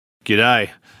G'day,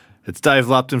 it's Dave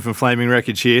Lupton from Flaming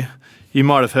Wreckage here. You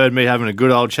might have heard me having a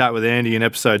good old chat with Andy in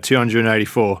episode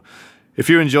 284. If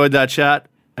you enjoyed that chat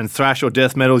and thrash or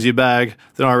death metal's your bag,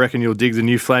 then I reckon you'll dig the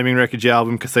new Flaming Wreckage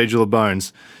album, Cathedral of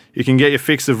Bones. You can get your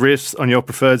fix of riffs on your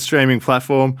preferred streaming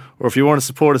platform, or if you want to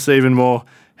support us even more,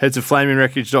 head to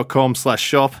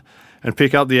flamingwreckage.com/shop and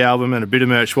pick up the album and a bit of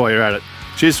merch while you're at it.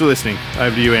 Cheers for listening.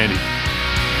 Over to you, Andy.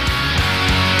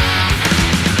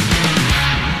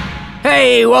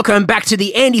 Hey, welcome back to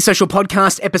the Andy Social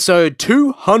Podcast, episode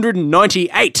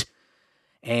 298.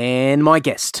 And my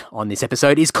guest on this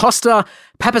episode is Kosta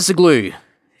Papazoglou.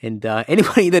 And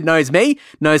anybody that knows me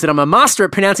knows that I'm a master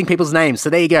at pronouncing people's names. So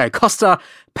there you go, Kosta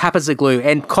Papazoglou.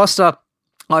 And Kosta,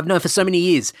 I've known for so many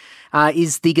years,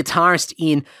 is the guitarist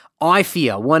in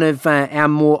Eyefear, one of our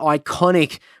more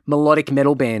iconic melodic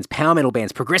metal bands, power metal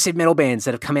bands, progressive metal bands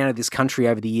that have come out of this country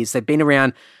over the years. They've been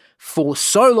around for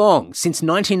so long, since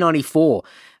 1994,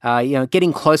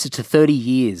 getting closer to 30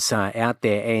 years out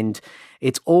there. And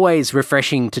it's always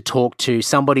refreshing to talk to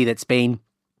somebody that's been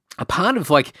a part of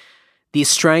like the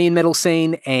Australian metal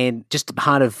scene and just a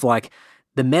part of like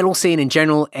the metal scene in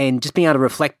general, and just being able to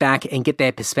reflect back and get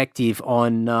their perspective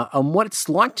on what it's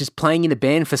like just playing in a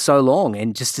band for so long,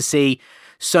 and just to see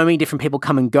so many different people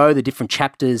come and go, the different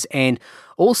chapters, and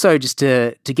also just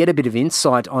to get a bit of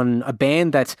insight on a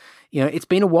band that, you know, it's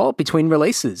been a while between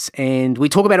releases. And we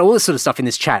talk about all this sort of stuff in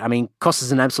this chat. I mean,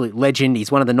 Kosta's an absolute legend.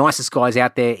 He's one of the nicest guys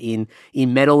out there in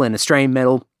metal and Australian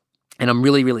metal. And I'm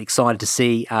really, really excited to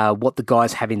see what the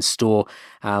guys have in store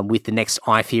with the next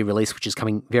Eyefear release, which is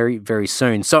coming very, very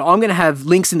soon. So I'm going to have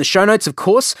links in the show notes, of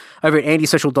course, over at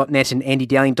andysocial.net and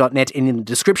andydowling.net, and in the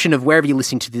description of wherever you're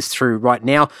listening to this through right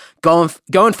now. Go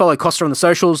and follow Kosta on the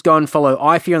socials. Go and follow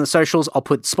Eyefear on the socials. I'll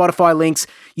put Spotify links,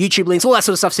 YouTube links, all that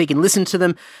sort of stuff so you can listen to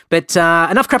them. But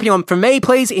enough crapping on from me.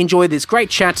 Please enjoy this great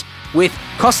chat with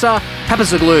Kosta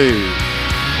Papazoglou.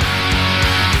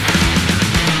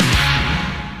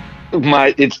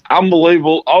 Mate, it's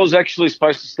unbelievable. I was actually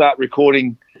supposed to start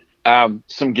recording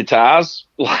some guitars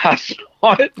last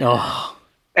night. Oh.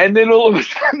 And then all of a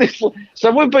sudden,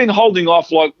 so we've been holding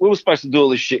off, like we were supposed to do all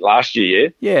this shit last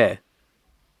year. Yeah.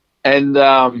 And,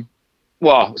 so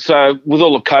with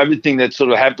all the COVID thing that sort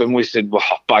of happened, we said, well,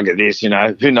 bugger this,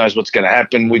 who knows what's going to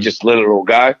happen. We just let it all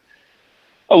go.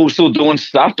 Oh, we're still doing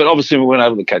stuff, but obviously we weren't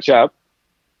able to catch up.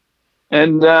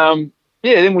 And, then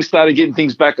we started getting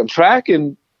things back on track,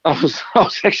 and I was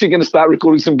actually going to start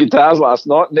recording some guitars last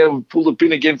night, and then we pulled the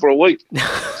pin again for a week.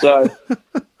 So,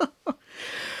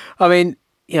 I mean,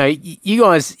 you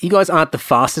guys aren't the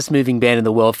fastest moving band in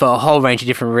the world for a whole range of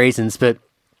different reasons, but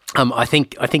I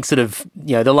think sort of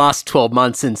the last 12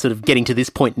 months and sort of getting to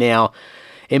this point now,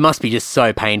 it must be just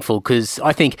so painful, because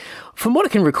I think from what I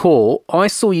can recall, I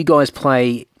saw you guys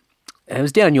play. It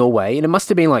was down your way, and it must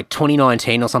have been like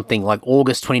 2019 or something, like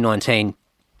August 2019.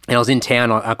 And I was in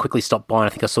town. I quickly stopped by, and I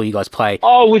think I saw you guys play.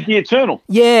 Oh, with the Eternal.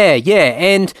 Yeah.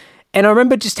 And I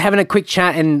remember just having a quick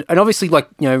chat, and obviously, like,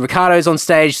 Ricardo's on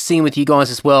stage singing with you guys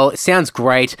as well. It sounds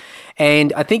great.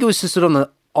 And I think it was just sort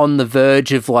of on the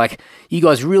verge of, like, you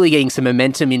guys really getting some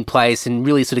momentum in place and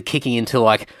really sort of kicking into,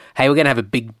 like, hey, we're going to have a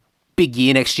big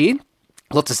year next year.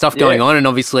 Lots of stuff going on, and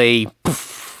obviously,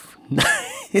 poof,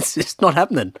 it's just not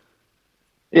happening.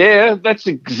 Yeah, that's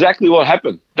exactly what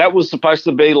happened. That was supposed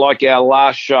to be like our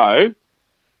last show,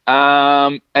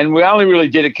 and we only really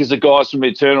did it because the guys from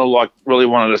Eternal really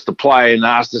wanted us to play and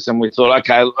asked us, and we thought,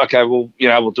 okay, well,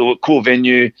 we'll do it. Cool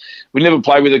venue. We never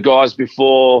played with the guys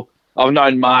before. I've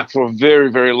known Mark for a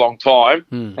very, very long time,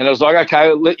 and I was like,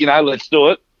 okay, let's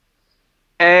do it.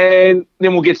 And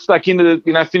then we'll get stuck into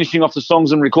finishing off the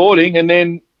songs and recording, and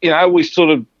then we sort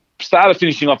of started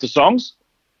finishing off the songs.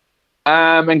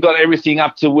 And got everything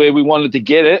up to where we wanted to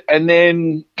get it, and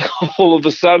then all of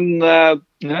a sudden, the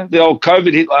old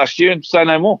COVID hit last year, and say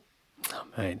no more.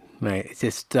 Oh, mate, it's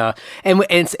just and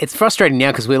it's frustrating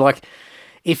now, because we're like,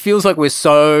 it feels like we're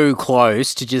so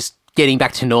close to just getting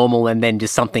back to normal, and then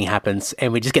just something happens,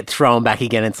 and we just get thrown back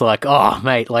again. It's like, oh,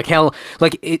 mate, like how,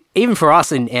 like even for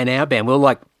us and our band, we were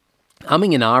like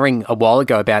umming and ahhing a while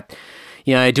ago about,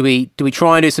 do we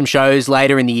try and do some shows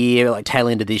later in the year, like tail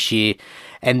end of this year.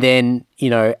 And then,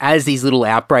 as these little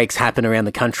outbreaks happen around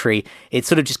the country, it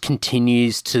sort of just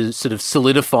continues to sort of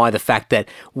solidify the fact that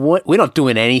we're not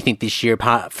doing anything this year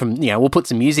apart from, we'll put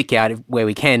some music out where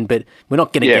we can, but we're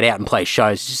not going to get out and play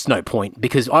shows. It's just no point,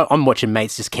 because I'm watching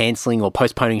mates just cancelling or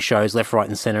postponing shows left, right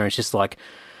and centre. And it's just like,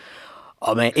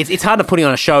 oh, man, it's hard enough putting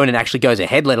on a show and it actually goes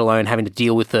ahead, let alone having to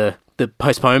deal with the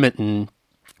postponement and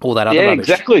all that other rubbish.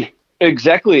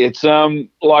 Exactly. It's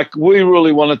like we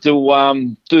really wanted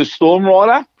to do Storm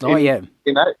Rider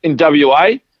in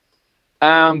WA.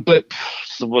 But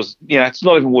it was, it's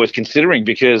not even worth considering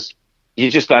because you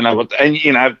just don't know what, and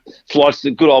flights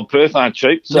to good old Perth aren't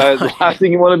cheap. So the last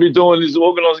thing you want to be doing is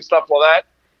organising stuff like that.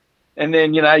 And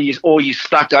then, you're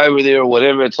stuck over there or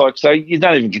whatever. It's like, so you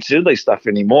don't even consider these stuff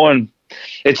anymore. And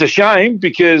it's a shame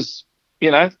because,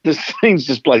 this thing's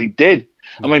just bloody dead.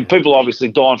 I mean, people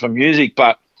obviously dying from music,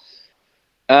 but,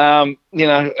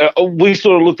 we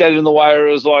sort of looked at it in the way where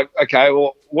it was like, okay,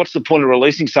 well, what's the point of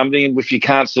releasing something if you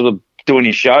can't sort of do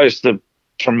any shows to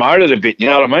promote it a bit, you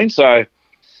know what I mean? So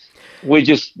we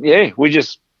just we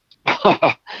just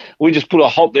put a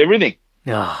halt to everything.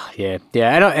 Oh, yeah.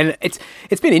 And it's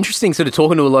been interesting sort of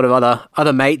talking to a lot of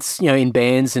other mates, in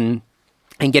bands and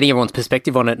getting everyone's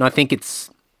perspective on it. And I think it's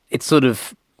sort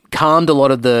of calmed a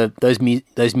lot of those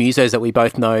musos that we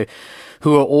both know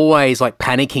who are always like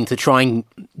panicking to try and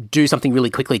do something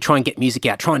really quickly, try and get music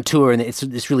out, try and tour, and it's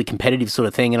this really competitive sort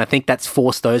of thing. And I think that's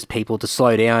forced those people to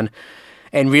slow down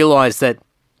and realise that,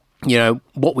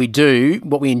 what we do,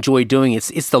 what we enjoy doing,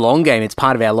 it's the long game. It's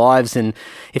part of our lives. And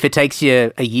if it takes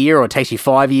you a year or it takes you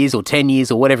 5 years or 10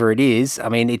 years or whatever it is, I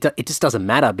mean, it just doesn't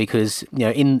matter because,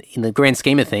 in the grand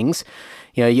scheme of things,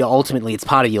 you ultimately it's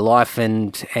part of your life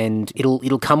and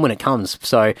it'll come when it comes.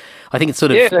 So I think it's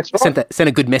sort of sent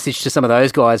a good message to some of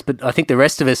those guys. But I think the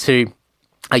rest of us who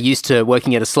are used to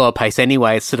working at a slower pace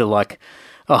anyway, it's sort of like,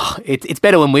 it's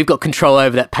better when we've got control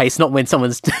over that pace, not when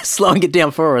someone's slowing it down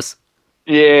for us.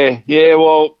 Yeah.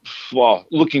 Well,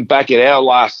 looking back at our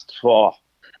last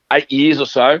 8 years or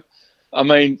so, I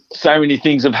mean, so many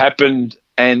things have happened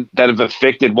and that have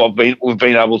affected what we've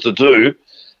been able to do.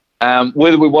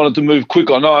 Whether we wanted to move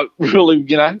quick or not, really,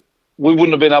 we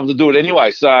wouldn't have been able to do it anyway.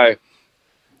 So,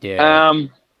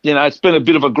 it's been a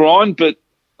bit of a grind, but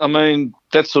I mean,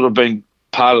 that's sort of been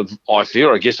part of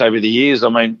Eyefear, I guess, over the years. I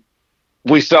mean,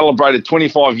 we celebrated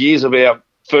 25 years of our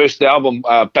first album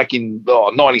back in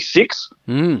 96.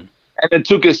 And it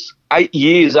took us 8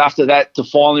 years after that to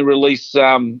finally release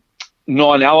 9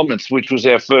 Elements, which was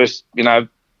our first,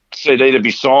 CD to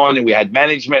be signed, and we had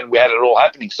management and we had it all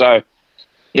happening. So,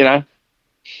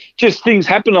 just things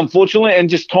happen, unfortunately, and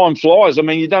just time flies. I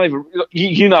mean, you don't even,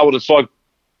 you know what it's like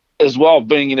as well,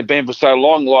 being in a band for so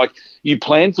long. Like, you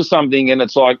plan for something and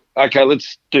it's like, okay,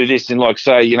 let's do this in, like,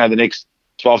 say, the next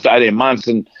 12 to 18 months,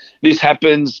 and this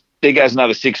happens, there goes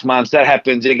another 6 months, that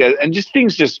happens, there goes, and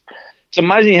it's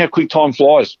amazing how quick time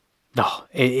flies. Oh,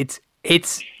 it's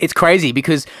crazy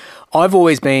because I've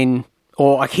always been,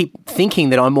 or I keep thinking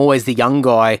that I'm always the young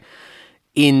guy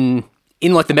in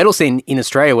like the metal scene in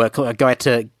Australia, where I go out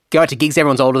to gigs,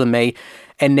 everyone's older than me,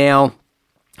 and now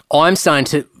I'm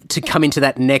starting to come into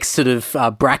that next sort of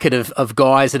bracket of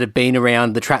guys that have been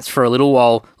around the traps for a little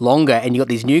while longer, and you've got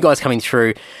these new guys coming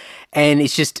through, and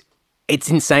it's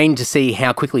insane to see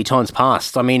how quickly time's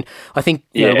passed. I mean, I think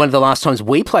one of the last times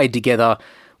we played together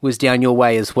was down your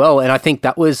way as well, and I think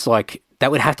that was like,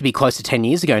 that would have to be close to 10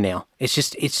 years ago now. It's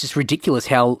just ridiculous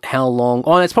how long.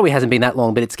 Oh, it probably hasn't been that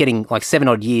long, but it's getting like 7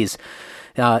 odd years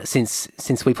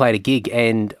since we played a gig,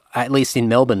 and at least in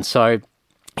Melbourne. So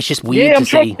it's just weird. Yeah, I'm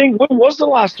trying to think. When was the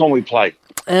last time we played?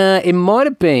 It might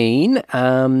have been.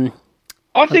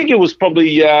 I think it was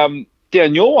probably down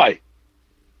your way.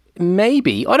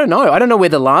 Maybe. I don't know. I don't know where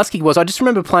the last gig was. I just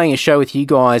remember playing a show with you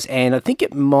guys, and I think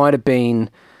it might have been.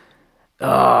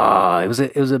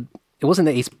 It wasn't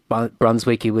the East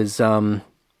Brunswick. It was. I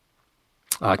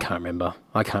can't remember.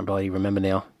 I can't really remember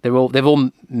now. They've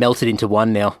all melted into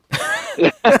one now.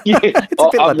 Yeah, it's a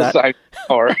bit like that. Same.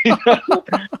 Sorry.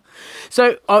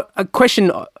 So a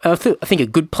question. I think a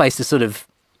good place to sort of,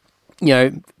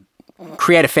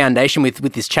 create a foundation with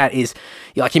this chat is,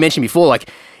 like you mentioned before, like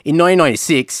in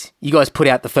 1996, you guys put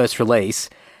out the first release,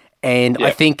 and I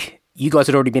think you guys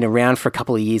had already been around for a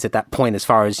couple of years at that point, as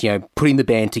far as putting the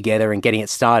band together and getting it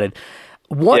started.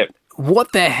 What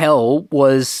the hell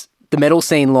was the metal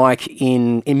scene like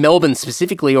in Melbourne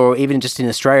specifically, or even just in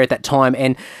Australia at that time?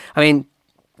 And I mean,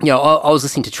 I was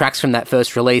listening to tracks from that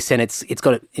first release, and it's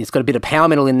got a bit of power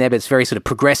metal in there, but it's very sort of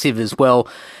progressive as well.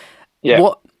 Yeah.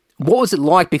 What was it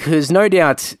like? Because no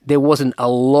doubt there wasn't a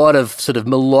lot of sort of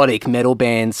melodic metal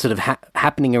bands sort of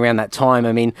happening around that time.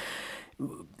 I mean,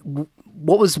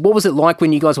 what was it like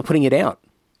when you guys were putting it out?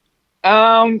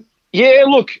 Yeah,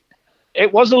 look,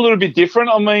 it was a little bit different.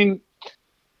 I mean,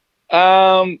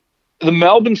 the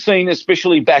Melbourne scene,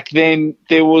 especially back then,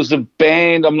 there was a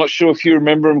band, I'm not sure if you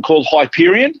remember them, called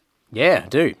Eyefear. Yeah, I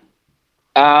do.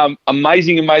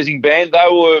 Amazing band. They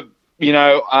were,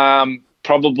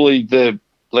 probably the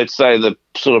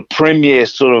sort of premier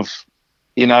sort of,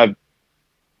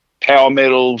 power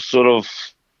metal sort of,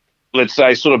 let's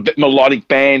say, sort of melodic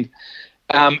band.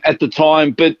 at the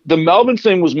time. But the Melbourne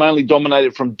scene was mainly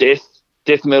dominated from death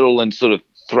metal and sort of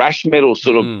thrash metal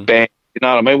sort of bands. You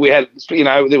know what I mean? We had,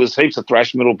 there was heaps of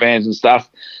thrash metal bands and stuff,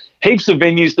 heaps of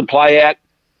venues to play at.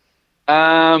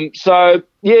 So,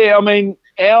 yeah, I mean,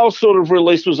 our sort of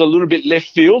release was a little bit left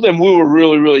field, and we were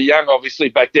really, really young, obviously,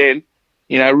 back then,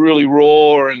 really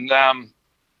raw. And,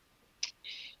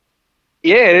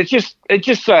 it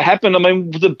just so happened. I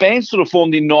mean, the band sort of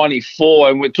formed in 94,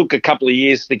 and it took a couple of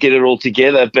years to get it all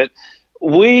together. But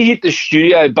we hit the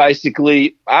studio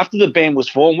basically, after the band was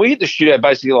formed, we hit the studio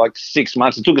basically like 6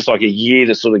 months. It took us like a year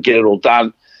to sort of get it all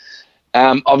done.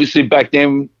 Obviously, back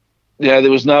then,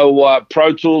 there was no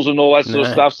Pro Tools and all that sort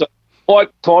of stuff, so quite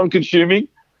time-consuming.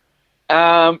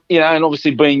 And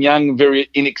obviously being young and very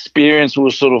inexperienced, we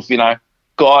were sort of,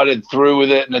 guided through with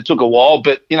it, and it took a while.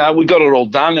 But, we got it all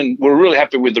done, and we're really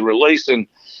happy with the release. And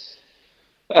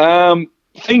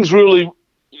things really,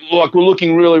 we're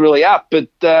looking really, really up. But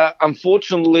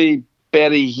unfortunately,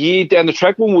 about a year down the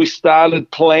track, when we started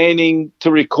planning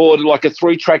to record like a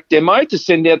 3-track demo to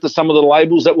send out to some of the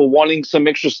labels that were wanting some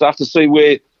extra stuff to see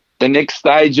where the next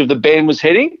stage of the band was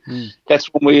heading, that's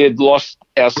when we had lost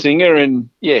our singer, and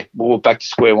we were back to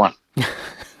square one.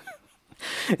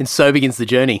 And so begins the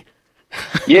journey.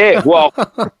 Yeah, well,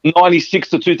 96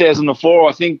 to 2004,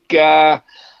 I think.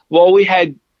 We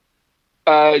had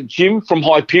Jim from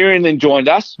Eyefear then joined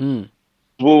us. We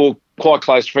were quite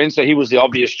close friends, so he was the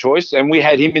obvious choice, and we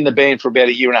had him in the band for about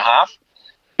a year and a half.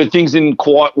 But things didn't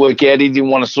quite work out. He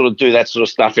didn't want to sort of do that sort of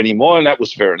stuff anymore, and that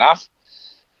was fair enough.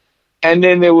 And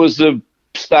then there was a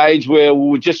stage where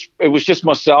it was just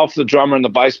myself, the drummer and the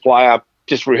bass player,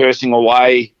 just rehearsing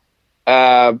away,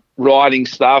 writing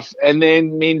stuff. And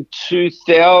then in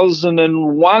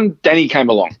 2001, Danny came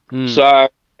along. And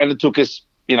it took us,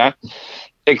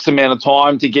 X amount of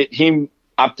time to get him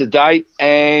up to date.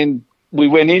 And we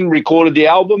went in, recorded the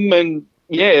album, and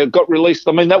it got released.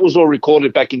 I mean, that was all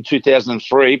recorded back in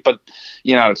 2003, but,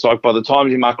 it's like by the time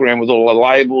you muck around with all the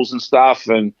labels and stuff,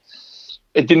 and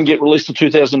it didn't get released until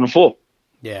 2004.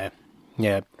 Yeah.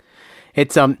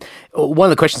 It's one of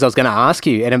the questions I was going to ask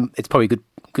you, and it's probably a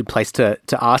good place to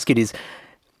ask it is,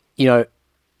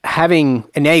 having,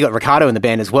 and now you got Ricardo in the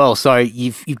band as well. So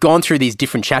you've gone through these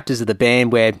different chapters of the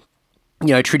band where,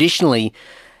 traditionally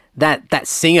that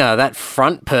singer, that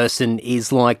front person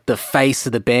is like the face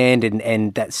of the band,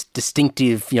 and that's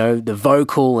distinctive, the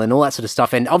vocal and all that sort of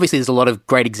stuff. And obviously there's a lot of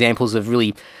great examples of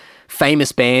really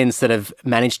famous bands that have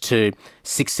managed to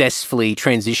successfully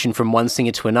transition from one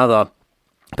singer to another.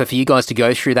 But for you guys to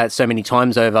go through that so many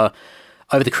times over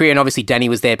the career, and obviously Danny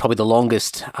was there probably the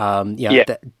longest,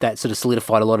 that sort of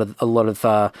solidified a lot of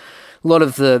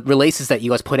the releases that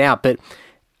you guys put out. But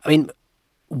I mean,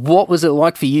 what was it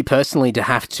like for you personally to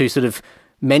have to sort of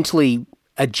mentally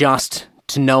adjust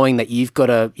to knowing that you've got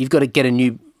to get a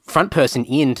new front person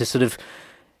in to sort of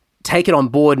take it on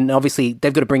board? And obviously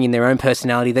they've got to bring in their own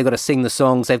personality, they've got to sing the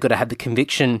songs, they've got to have the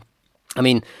conviction. I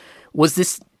mean, was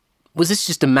this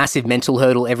just a massive mental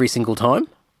hurdle every single time?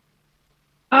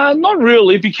 Not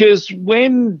really, because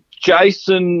when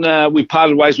Jason, we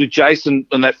parted ways with Jason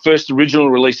on that first original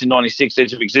release in 96,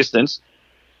 Edge of Existence,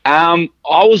 I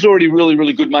was already really,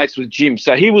 really good mates with Jim.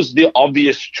 So he was the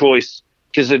obvious choice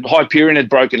because Hyperion had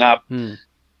broken up.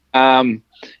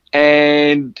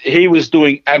 And he was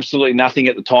doing absolutely nothing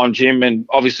at the time, Jim, and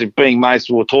obviously being mates,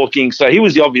 we were talking. So he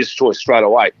was the obvious choice straight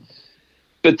away.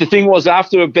 But the thing was,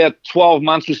 after about 12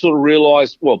 months, we sort of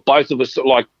realised, well, both of us,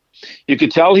 you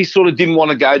could tell he sort of didn't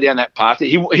want to go down that path.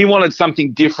 He wanted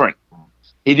something different.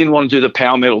 He didn't want to do the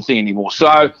power metal thing anymore.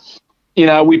 So,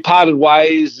 we parted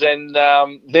ways, and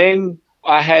then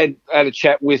I had a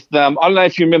chat with, I don't know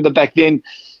if you remember back then,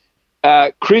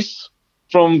 Chris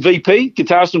from VP,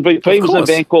 guitarist from VP, was in a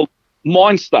band called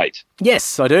Mind State.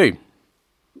 Yes, I do.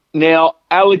 Now,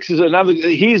 Alex is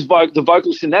the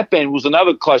vocalist in that band was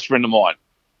another close friend of mine.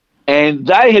 And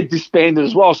they had disbanded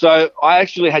as well. So I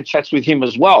actually had chats with him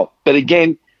as well. But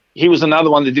again, he was another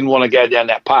one that didn't want to go down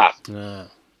that path.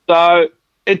 So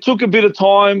it took a bit of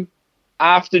time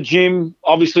after Jim.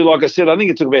 Obviously, like I said, I think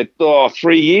it took about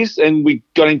 3 years, and we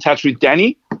got in touch with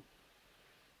Danny.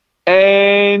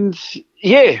 And,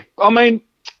 I mean,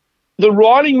 the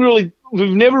writing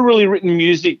we've never really written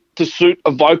music to suit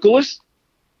a vocalist.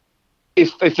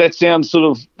 If that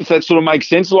sort of makes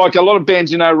sense. Like a lot of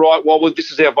bands, right, well, this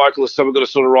is our vocalist, so we've got to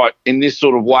sort of write in this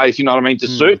sort of way, if you know what I mean, to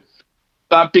suit.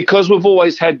 But because we've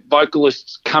always had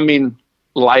vocalists come in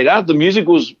later, the music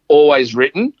was always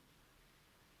written.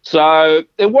 So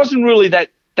it wasn't really that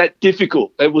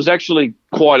difficult. It was actually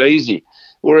quite easy.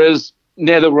 Whereas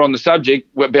now that we're on the subject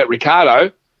about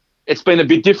Ricardo, it's been a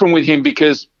bit different with him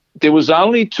because there was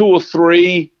only 2 or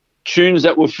 3 tunes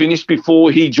that were finished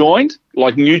before he joined,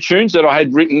 like new tunes that I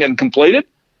had written and completed.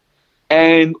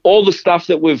 And all the stuff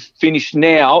that we've finished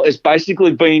now has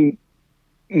basically been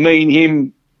me and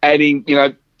him adding,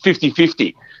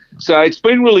 50-50. So it's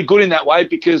been really good in that way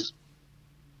because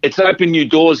it's opened new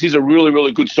doors. He's a really,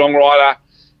 really good songwriter,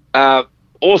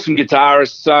 awesome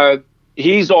guitarist. So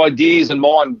his ideas and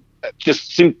mine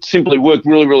just simply work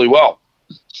really, really well.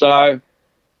 So,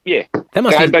 yeah.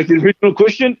 Going back to the original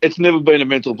question, it's never been a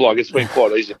mental block. It's been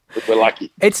quite easy. We're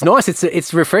lucky. It's nice.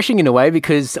 It's refreshing in a way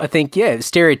because I think,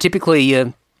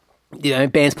 stereotypically,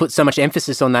 bands put so much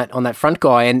emphasis on that front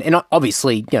guy, and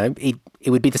obviously, it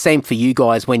would be the same for you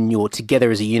guys when you're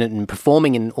together as a unit and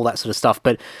performing and all that sort of stuff.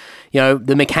 But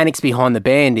the mechanics behind the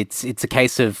band, it's a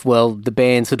case of, well, the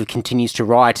band sort of continues to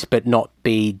write, but not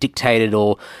be dictated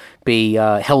or be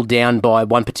held down by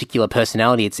one particular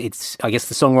personality. It's I guess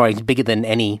the songwriting is bigger than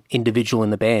any individual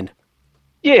in the band.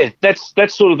 Yeah,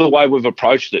 that's sort of the way we've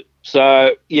approached it.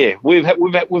 So yeah, we've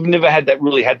never had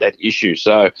that issue.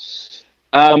 So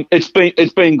it's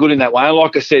been good in that way. And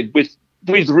like I said, with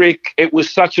Rick, it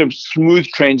was such a smooth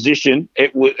transition.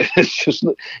 It's just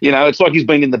it's like he's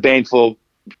been in the band for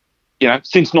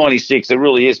since '96. It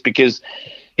really is, because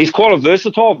he's quite a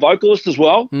versatile vocalist as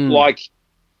well. Like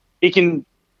he can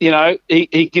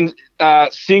he can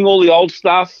sing all the old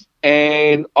stuff,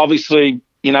 and obviously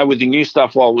with the new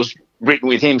stuff, well, it was written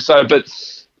with him. So, but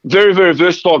very, very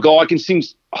versatile guy. Can sing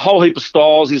a whole heap of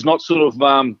styles. He's not sort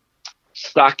of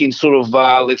stuck in sort of,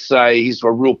 let's say, he's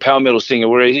a real power metal singer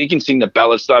where he can sing the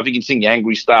ballad stuff. He can sing the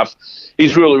angry stuff.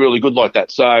 He's really, really good like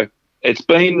that. So it's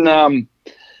been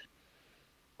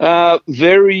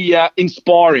very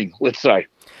inspiring, let's say.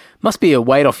 Must be a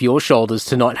weight off your shoulders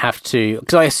to not have to,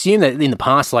 because I assume that in the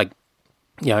past,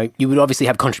 you would obviously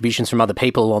have contributions from other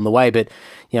people along the way, but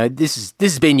this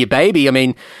has been your baby. I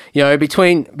mean,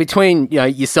 between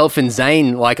yourself and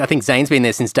Zane, I think Zane's been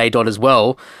there since day dot as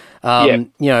well.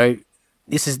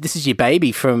 This is your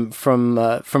baby from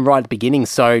right at the beginning.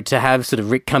 So to have sort of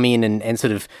Rick come in and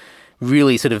sort of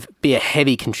really sort of be a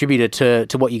heavy contributor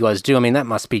to what you guys do, I mean, that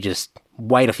must be just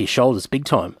weight off your shoulders big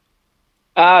time.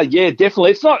 Yeah,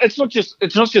 definitely. It's not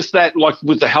just that, like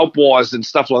with the help wise and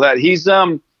stuff like that. He's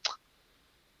the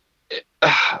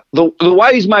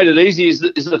way he's made it easy is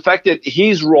the fact that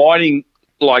his writing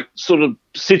sort of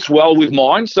sits well with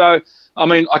mine. So I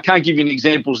mean, I can't give you any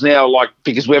examples now,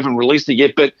 because we haven't released it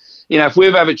yet. But if we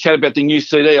ever have a chat about the new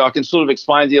CD, I can sort of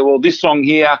explain to you, well, this song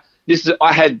here,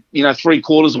 I had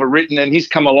 3/4 of it written, and he's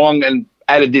come along and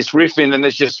added this riff in, and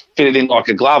it's just fit it in like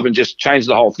a glove and just changed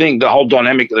the whole thing, the whole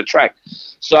dynamic of the track.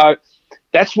 So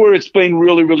that's where it's been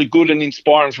really, really good and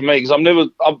inspiring for me, because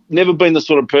I've never been the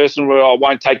sort of person where I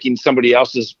won't take in somebody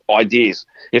else's ideas.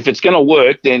 If it's going to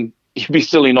work, then you'd be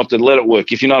silly not to let it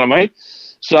work, if you know what I mean.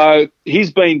 So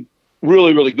he's been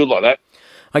really, really good like that.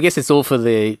 I guess it's all for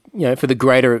the for the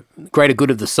greater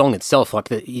good of the song itself.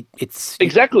 It's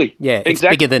exactly it's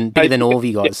exactly. bigger than all of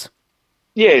you guys.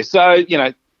 Yeah. So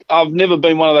I've never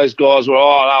been one of those guys where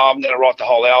I'm going to write the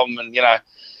whole album and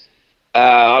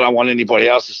I don't want anybody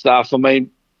else's stuff. I mean,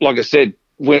 like I said,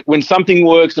 when something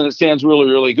works and it sounds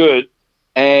really, really good,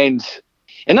 and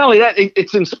not only that,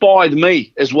 it's inspired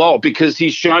me as well, because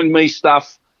he's shown me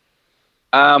stuff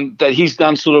that he's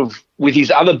done sort of with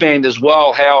his other band as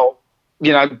well, how,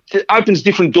 it opens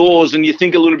different doors and you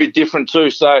think a little bit different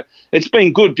too. So it's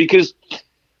been good, because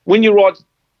when you write,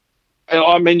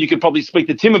 I mean, you could probably speak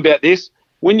to Tim about this,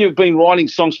 when you've been writing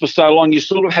songs for so long, you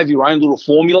sort of have your own little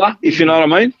formula, if you know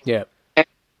what I mean. Yeah. And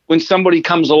when somebody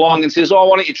comes along and says, why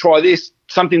don't you try this,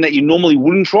 something that you normally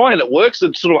wouldn't try, and it works,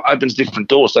 it sort of opens different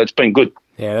doors. So it's been good.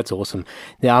 Yeah, that's awesome.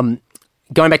 Now,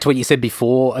 going back to what you said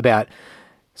before about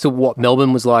what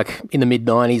Melbourne was like in the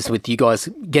mid-90s with you guys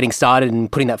getting started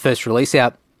and putting that first release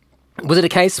out, was it a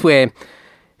case where,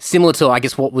 similar to, I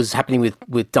guess, what was happening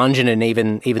with Dungeon and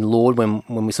even Lord when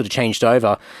we sort of changed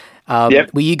over,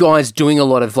 were you guys doing a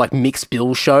lot of mixed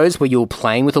bill shows where you were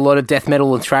playing with a lot of death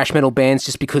metal and thrash metal bands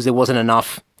just because there wasn't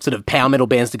enough sort of power metal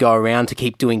bands to go around to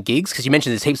keep doing gigs? Because you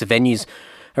mentioned there's heaps of venues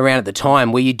around at the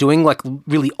time. Were you doing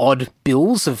really odd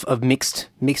bills of mixed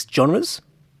genres?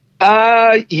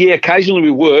 Yeah, occasionally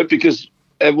we were, because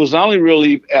it was only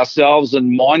really ourselves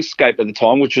and Mindscape at the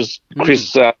time, which was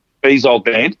Chris B's old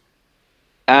band.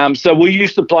 So we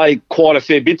used to play quite a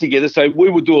fair bit together. So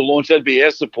we would do a launch, that'd be our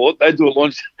support. They'd do a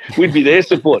launch, we'd be their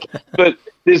support. But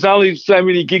there's only so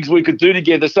many gigs we could do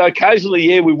together. So occasionally,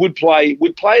 yeah, we'd play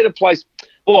at a place,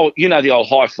 well, the old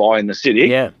Hi-Fi in the city.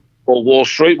 Yeah. Or Wall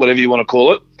Street, whatever you want to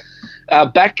call it.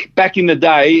 Back in the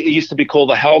day, it used to be called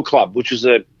the Hell Club, which was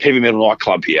a heavy metal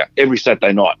nightclub here every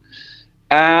Saturday night.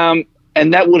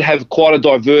 and that would have quite a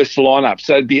diverse lineup.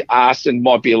 So it'd be us, and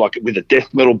might be like with a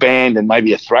death metal band and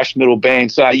maybe a thrash metal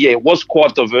band. So yeah, it was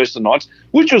quite diverse the nights,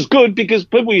 which was good because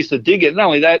people used to dig it. Not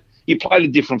only that, you played to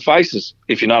different faces,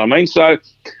 if you know what I mean. So,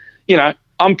 you know,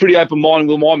 I'm pretty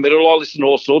open-minded with my metal. I listen to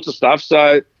all sorts of stuff.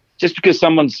 So just because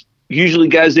someone's usually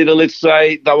goes there to, let's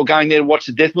say, they were going there to watch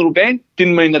a death metal band,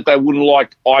 didn't mean that they wouldn't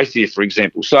like Eyefear, for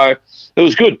example. So it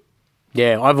was good.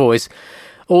 Yeah, I've always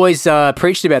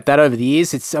preached about that over the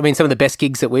years. It's, I mean, some of the best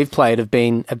gigs that we've played have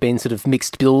been sort of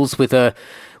mixed bills with an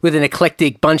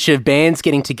eclectic bunch of bands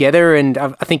getting together, and I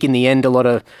think in the end, a lot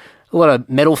of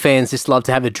metal fans just love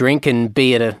to have a drink and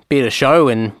be at a show,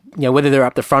 and you know, whether they're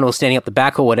up the front or standing up the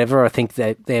back or whatever, I think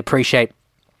that they appreciate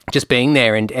just being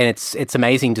there, and it's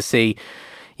amazing to see,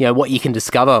 you know, what you can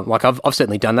discover. Like I've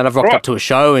certainly done that. I've rocked up to a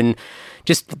show and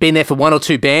just been there for one or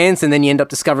two bands, and then you end up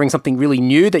discovering something really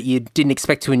new that you didn't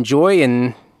expect to enjoy,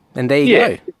 and there you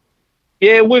go.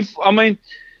 Yeah,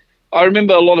 I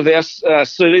remember a lot of our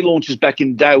CD launches back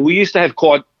in the day. We used to have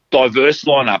quite diverse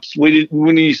lineups. We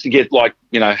used to get, like,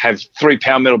 you know, have 3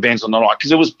 power metal bands on the night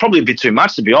because it was probably a bit too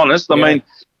much, to be honest. I mean,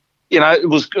 you know, it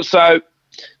was so.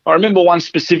 I remember one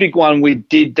specific one we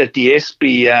did at the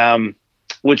ESPY,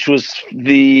 which was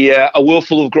the A World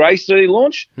Full of Grey CD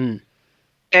launch.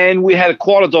 And we had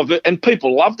quite a diverse, and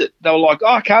people loved it. They were like,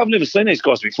 "Oh, okay, I've never seen these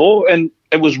guys before," and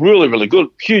it was really, really good.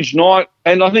 Huge night,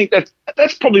 and I think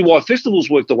that's probably why festivals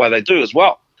work the way they do as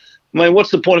well. I mean,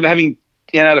 what's the point of having,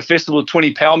 you know, at a festival of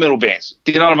 20 power metal bands?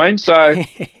 Do you know what I mean? So,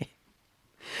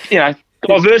 you know,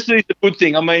 diversity is a good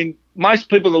thing. I mean, most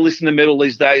people that listen to metal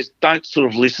these days don't sort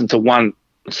of listen to one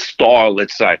style,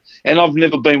 let's say, and I've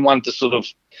never been one to sort of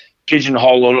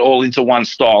pigeonhole it all into one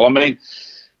style. I mean,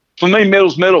 for me,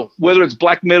 metal's metal. Whether it's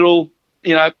black metal,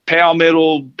 you know, power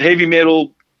metal, heavy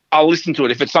metal, I'll listen to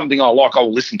it. If it's something I like, I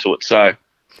will listen to it. So,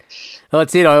 well,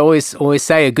 that's it. I always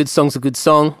say a good song's a good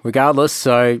song, regardless.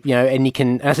 So, you know, and you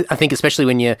can. I think especially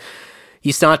when you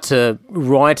start to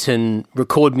write and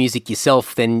record music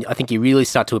yourself, then I think you really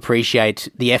start to appreciate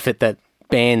the effort that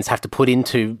bands have to put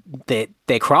into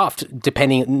their craft,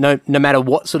 depending no matter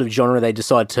what sort of genre they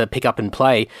decide to pick up and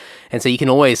play. And so you can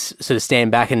always sort of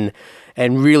stand back and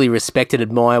really respect and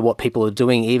admire what people are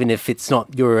doing, even if it's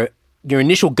not your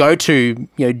initial go-to,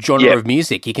 you know, genre of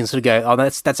music. You can sort of go, oh,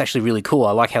 that's actually really cool.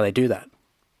 I like how they do that.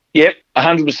 Yep,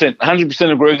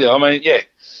 100% agree with you. I mean, yeah,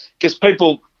 because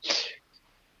people,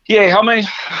 yeah, I mean,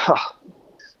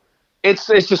 it's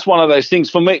just one of those things.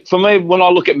 For me, when I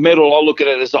look at metal, I look at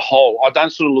it as a whole. I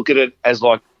don't sort of look at it as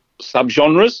like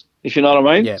subgenres, if you know what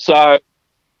I mean. Yeah. So,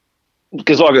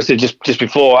 because like I said just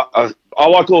before, I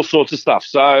like all sorts of stuff.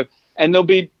 So, and there'll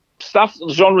be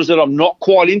genres that I'm not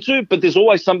quite into, but there's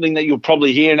always something that you'll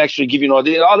probably hear and actually give you an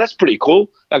idea. Oh, that's pretty cool.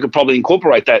 I could probably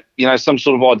incorporate that, you know, some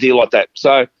sort of idea like that.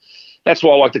 So that's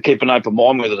why I like to keep an open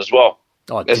mind with it as well.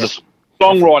 As a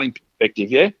songwriting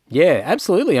perspective, yeah? Yeah,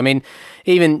 absolutely. I mean,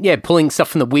 even, pulling stuff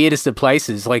from the weirdest of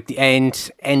places, like, and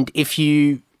if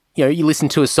you listen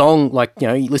to a song, like, you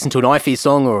know, you listen to an Eyefear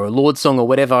song or a Lord song or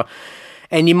whatever,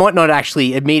 and you might not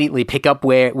actually immediately pick up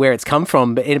where it's come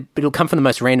from, but it'll come from the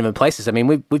most random of places. I mean,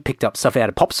 we've picked up stuff out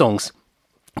of pop songs.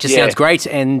 It just sounds great,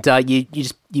 and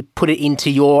you put it into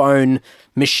your own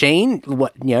machine,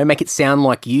 make it sound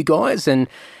like you guys, and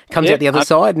comes out the other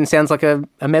side and sounds like a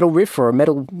metal riff or a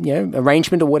metal,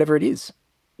 arrangement or whatever it is.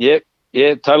 Yeah,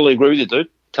 totally agree with you, dude.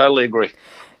 Totally agree.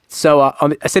 So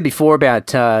I said before about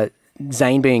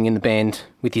Zane being in the band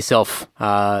with yourself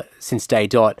since day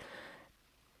dot.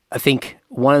 I think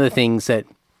one of the things that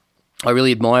I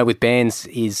really admire with bands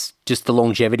is just the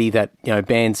longevity that, you know,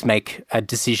 bands make a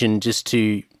decision just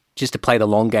to play the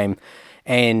long game.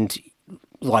 And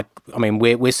like, I mean,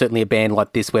 we're certainly a band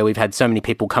like this where we've had so many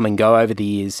people come and go over the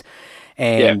years,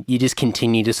 and you just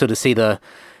continue to sort of see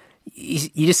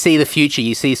you just see the future.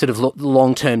 You see sort of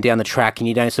long term down the track, and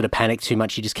you don't sort of panic too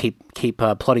much. You just keep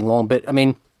plodding along. But I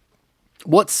mean,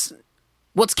 what's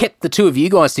kept the two of you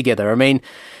guys together? I mean,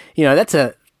 you know, that's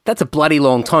a bloody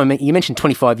long time. You mentioned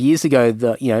 25 years ago,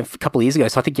 a couple of years ago,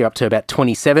 so I think you're up to about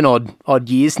 27 odd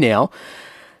years now.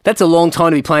 That's a long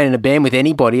time to be playing in a band with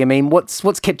anybody. I mean,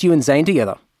 what's kept you and Zane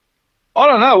together? I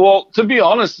don't know. Well, to be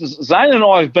honest, Zane and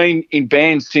I have been in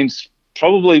bands since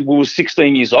probably we were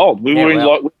 16 years old. We were in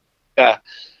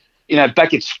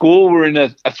back at school, we were in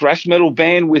a thrash metal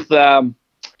band with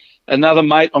another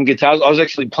mate on guitars. I was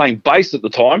actually playing bass at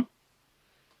the time.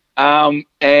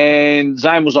 And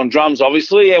Zane was on drums,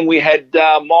 obviously, and we had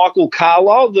Michael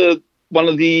Carlisle, one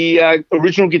of the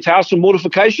original guitarists from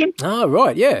Mortification. Oh,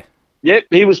 right, yeah. Yep,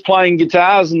 he was playing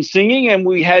guitars and singing, and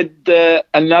we had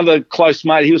another close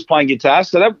mate. He was playing guitar,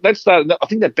 so that started. I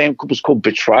think that band was called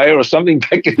Betrayer or something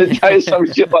back in the day, or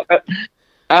something shit like that.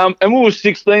 And we were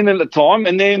 16 at the time,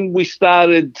 and then we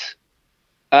started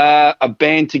a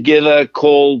band together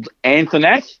called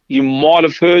Anthanath. You might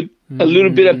have heard a little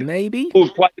bit of maybe.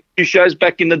 We've played a few shows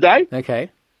back in the day.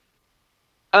 Okay.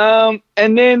 And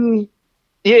then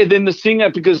the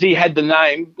singer, because he had the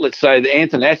name, let's say the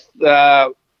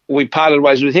Anthanath. We parted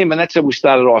ways with him, and that's how we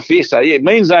started Eyefear. So, yeah,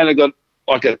 me and Zane have got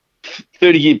like a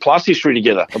 30-year plus history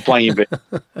together of playing in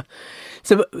band.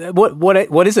 So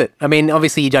what is it? I mean,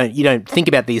 obviously you don't think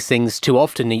about these things too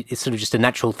often. It's sort of just a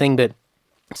natural thing, but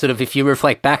sort of if you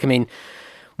reflect back, I mean,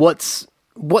 what's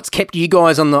kept you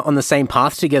guys on the same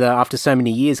path together after so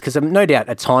many years? Because no doubt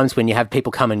at times when you have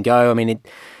people come and go, I mean,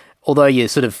 although you're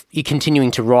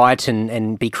continuing to write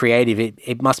and be creative,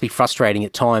 it must be frustrating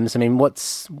at times. I mean, what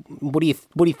do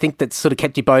you think that's sort of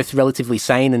kept you both relatively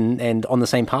sane and on the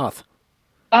same path?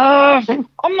 I'm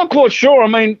not quite sure. I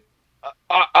mean,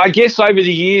 I guess over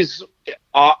the years,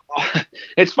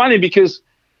 it's funny because,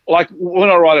 like, when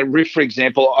I write a riff, for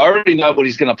example, I already know what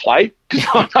he's going to play.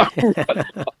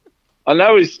 I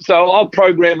know so I'll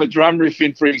program a drum riff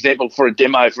in, for example, for a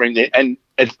demo for him, and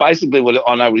it's basically what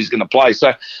I know what he's going to play.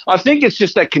 So I think it's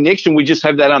just that connection. We just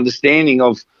have that understanding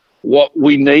of what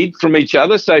we need from each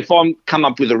other. So if I'm come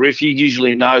up with a riff, he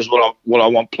usually knows what I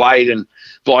want played, and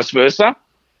vice versa.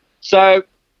 So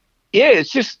yeah,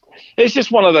 it's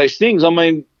just one of those things. I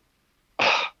mean,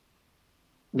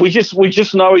 we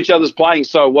just know each other's playing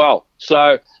so well.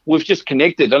 So we've just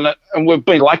connected, and we've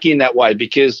been lucky in that way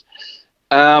because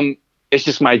it's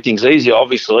just made things easier,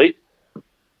 obviously.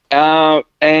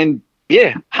 And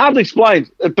yeah, hard to explain,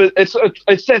 but it's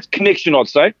that connection, I'd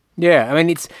say. Yeah, I mean,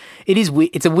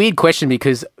 it's a weird question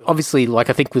because obviously, like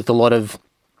I think with a lot of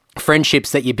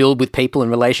friendships that you build with people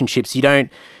and relationships, you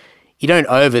don't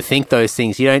overthink those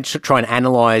things. You don't try and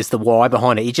analyze the why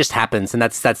behind it. It just happens, and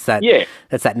that's that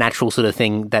natural sort of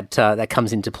thing that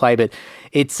comes into play. But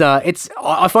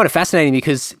I find it fascinating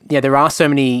because there are so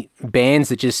many bands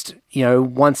that just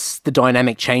once the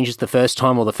dynamic changes the first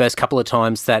time or the first couple of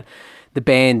times, that the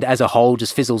band as a whole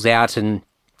just fizzles out, and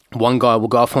one guy will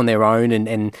go off on their own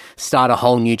and start a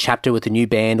whole new chapter with a new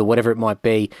band or whatever it might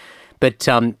be. But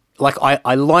like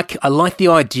I like the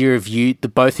idea of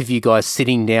the both of you guys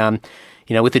sitting down,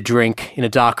 with a drink in a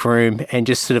dark room and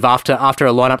just sort of after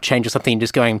a lineup change or something,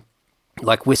 just going,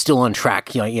 like, we're still on track.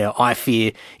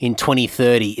 Eyefear in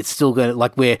 2030, it's still going to,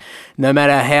 like, we're, no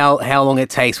matter how long it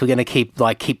takes, we're going to keep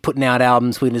putting out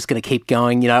albums. We're just going to keep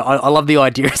going. I love the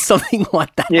idea of something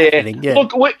like that happening. Yeah.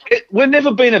 Look, we've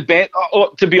never been a band.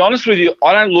 To be honest with you,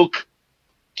 I don't look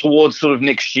towards sort of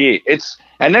next year. I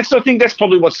think that's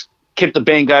probably what's kept the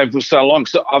band going for so long.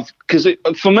 So because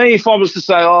for me, if I was to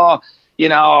say, I'll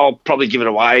probably give it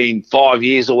away in 5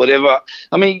 years or whatever.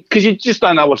 I mean, because you just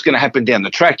don't know what's going to happen down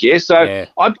the track, yeah? So yeah.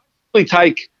 I probably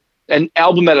take an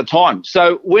album at a time.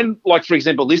 So when, like, for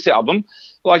example, this album,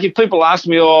 like, if people ask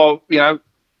me,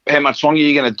 how much longer are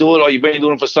you going to do it, or you've been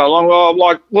doing it for so long, well, I'm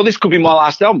like, well, this could be my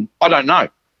last album. I don't know.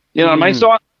 You know what I mean?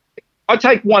 So I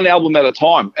take one album at a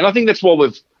time, and I think that's why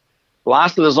we've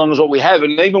lasted as long as what we have.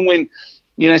 And even when,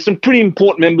 some pretty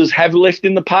important members have left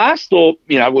in the past, or,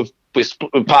 we've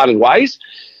parted ways,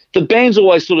 the band's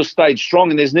always sort of stayed strong,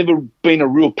 and there's never been a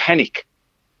real panic.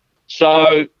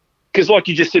 So, because like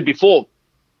you just said before,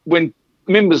 when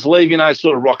members leave, it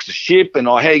sort of rocks the ship, and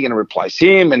how are you going to replace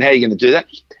him, and how are you going to do that?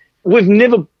 We've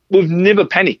never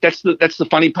panicked. That's the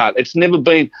funny part. It's never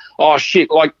been, oh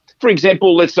shit. Like, for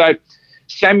example, let's say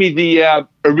Sammy, the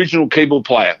original keyboard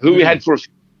player, who we had for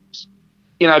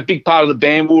a big part of the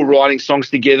band. We were writing songs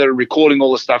together, recording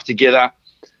all the stuff together.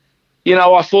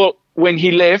 I thought when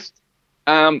he left,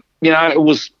 it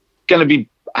was going to be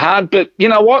hard, but you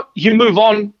know what? You move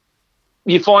on,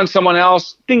 you find someone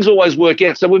else, things always work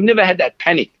out. So we've never had that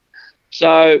panic.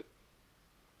 So,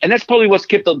 and that's probably what's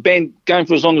kept the band going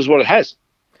for as long as what it has.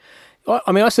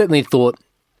 I mean, I certainly thought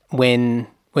when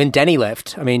Danny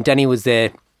left, I mean, Danny was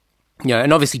there,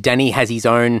 and obviously Danny has his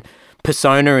own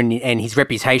persona and his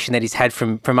reputation that he's had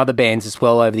from other bands as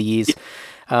well over the years.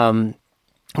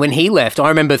 When he left, I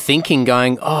remember thinking,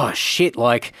 going, oh shit,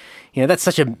 like, that's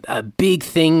such a big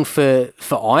thing for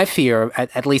Eyefear,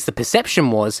 at least the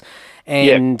perception was.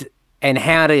 And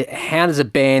how does a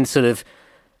band sort of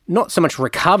not so much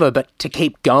recover, but to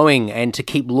keep going and to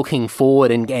keep looking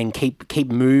forward and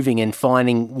keep moving and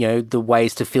finding, the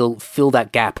ways to fill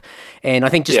that gap. And I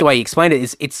think just the way you explained it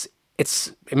is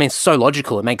it's so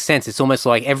logical. It makes sense. It's almost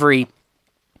like every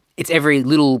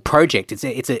little project.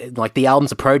 It's like the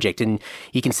album's a project, and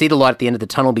you can see the light at the end of the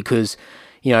tunnel because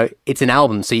it's an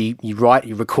album, so you write,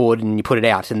 you record, and you put it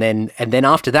out, and then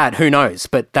after that, who knows?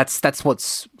 But that's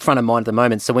what's front of mind at the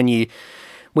moment. So when you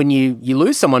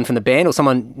lose someone from the band, or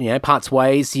someone parts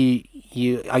ways,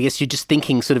 I guess you're just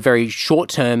thinking sort of very short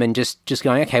term and just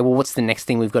going, okay, well, what's the next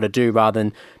thing we've got to do, rather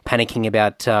than panicking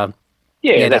about that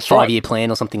 5-year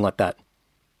plan or something like that.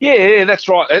 Yeah, that's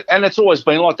right, and it's always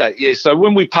been like that. Yeah, so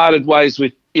when we parted ways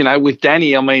with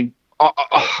Danny, I mean,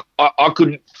 I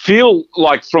could feel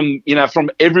like from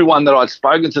everyone that I'd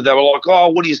spoken to, they were like, oh,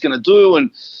 what are you going to do,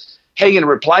 and how are you going to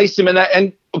replace him, and that.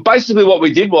 And basically what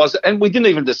we did was, and we didn't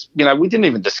even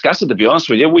discuss it, to be honest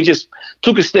with you. We just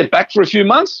took a step back for a few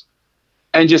months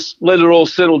and just let it all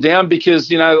settle down,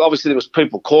 because obviously there was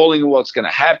people calling what's going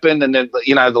to happen, and then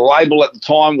the label at the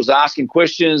time was asking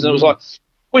questions, and it was like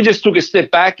we just took a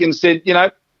step back and said,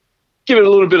 give it a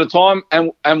little bit of time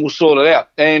and we'll sort it out.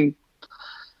 And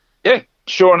yeah,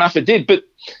 sure enough, it did. But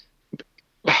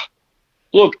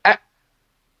look, at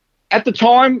the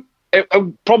time, it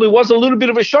probably was a little bit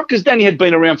of a shock, because Danny had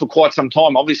been around for quite some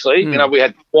time, obviously. We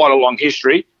had quite a long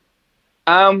history.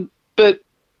 But,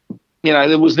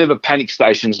 there was never panic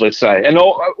stations, let's say. And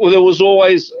there was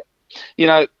always,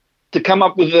 to come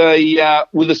up with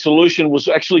a solution was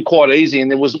actually quite easy.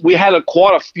 And we had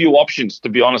quite a few options, to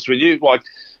be honest with you. Like,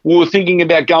 we were thinking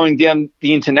about going down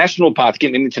the international path,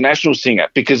 getting an international singer,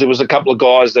 because there was a couple of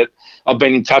guys that I've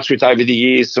been in touch with over the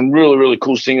years, some really, really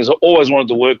cool singers I always wanted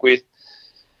to work with.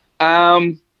 We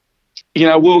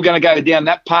were going to go down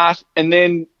that path, and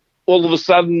then all of a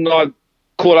sudden I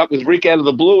caught up with Rick out of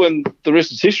the blue, and the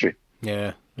rest is history.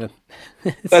 Yeah.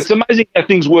 It's amazing how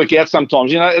things work out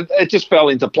sometimes. It just fell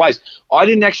into place. I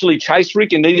didn't actually chase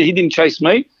Rick, and he didn't chase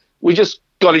me. We just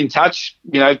got in touch,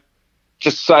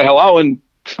 just to say hello, and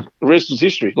the rest is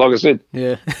history, like I said.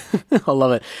 Yeah, I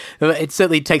love it. It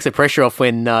certainly takes the pressure off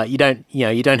when you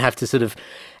don't have to sort of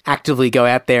actively go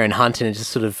out there and hunt, and it just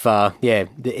sort of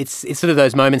it's sort of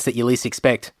those moments that you least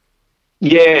expect.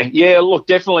 Yeah. Look,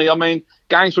 definitely. I mean,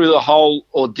 going through the whole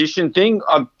audition thing,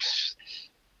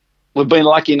 we've been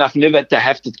lucky enough never to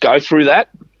have to go through that.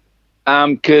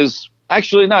 Because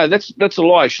actually, no, that's a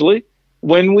lie. Actually,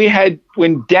 when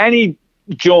Danny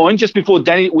joined, just before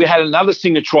Danny, we had another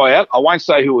singer try out. I won't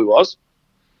say who he was,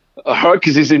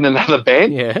 because he's in another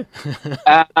band. Yeah.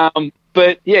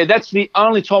 But yeah, that's the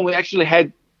only time we actually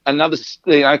had another,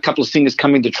 a couple of singers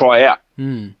come in to try out.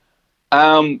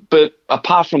 But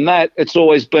apart from that, it's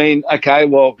always been, okay,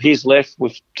 well, he's left,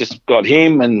 we've just got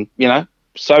him, and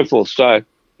so forth. So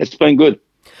it's been good.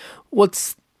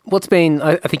 What's been,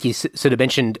 I think you sort of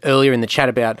mentioned earlier in the chat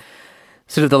about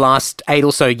sort of the last 8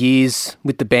 or so years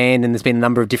with the band, and there's been a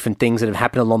number of different things that have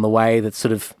happened along the way that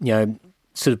sort of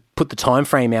put the time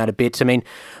frame out a bit. I mean,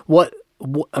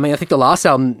 I think the last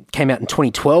album came out in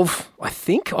 2012, I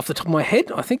think, off the top of my head.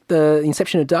 I think the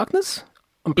Inception of Darkness.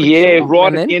 Yeah,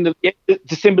 right at the end of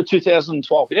December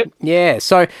 2012, yeah. Yeah,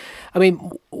 so, I mean,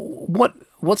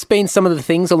 what's been some of the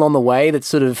things along the way that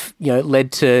sort of,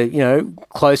 led to,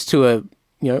 close to a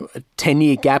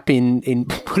 10-year gap in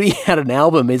putting out an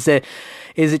album? Is it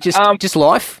just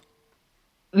life?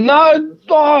 No,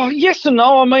 yes and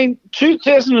no. I mean,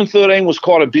 2013 was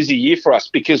quite a busy year for us,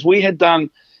 because we had done,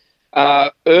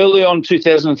 early on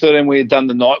 2013, we had done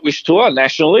the Nightwish tour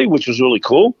nationally, which was really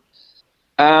cool.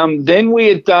 Then we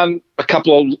had done a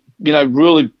couple of,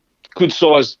 really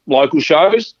good-sized local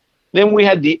shows. Then we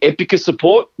had the Epica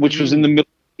support, which was in the middle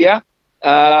of the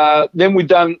year. Then we'd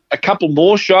done a couple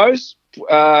more shows,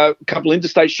 a couple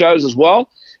interstate shows as well.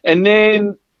 And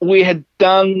then we had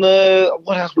done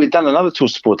what else? We had done another tour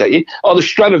support that year. Oh, the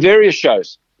Stradivarius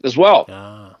shows as well.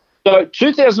 So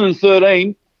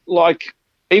 2013, like,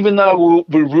 even though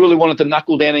we really wanted to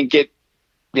knuckle down and get,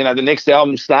 the next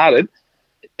album started,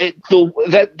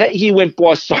 that year went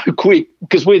by so quick,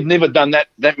 because we'd never done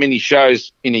that many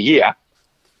shows in a year.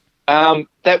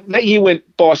 That year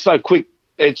went by so quick,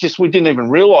 it's just we didn't even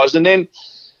realise. And then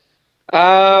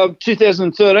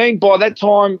 2013, by that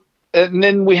time, and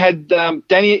then we had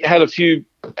Danny had a few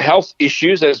health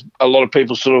issues, as a lot of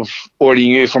people sort of already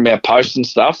knew from our posts and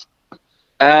stuff.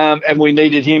 And we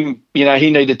needed him,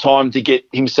 he needed time to get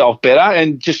himself better,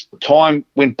 and just time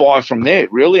went by from there,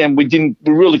 really. And we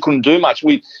really couldn't do much.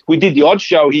 We did the odd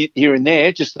show here and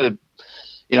there just to,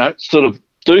 sort of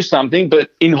do something.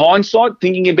 But in hindsight,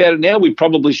 thinking about it now, we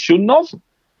probably shouldn't have.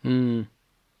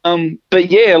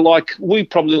 But yeah, like, we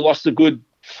probably lost a good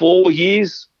 4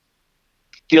 years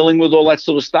dealing with all that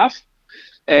sort of stuff.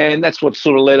 And that's what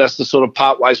sort of led us to sort of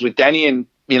part ways with Danny. And,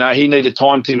 he needed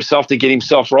time to himself to get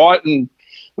himself right, and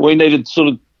we needed sort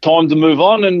of time to move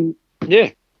on. And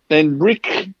yeah, then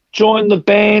Rick joined the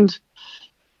band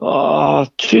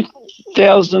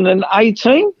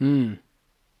 2018.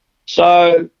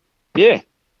 So, yeah.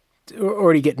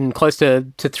 Already getting close to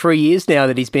 3 years now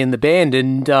that he's been in the band,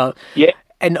 and Yeah.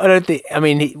 And I don't think, I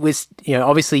mean, it was,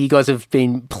 obviously you guys have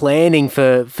been planning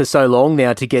for so long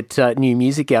now to get new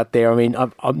music out there. I mean,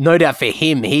 I've no doubt for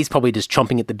him, he's probably just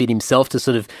chomping at the bit himself to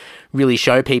sort of really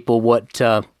show people what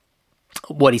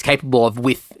he's capable of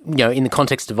with, in the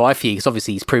context of Eyefear, because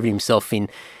obviously he's proven himself in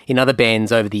other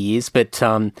bands over the years. But,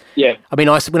 yeah, I mean,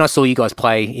 when I saw you guys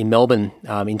play in Melbourne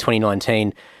in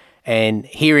 2019 and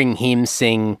hearing him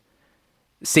sing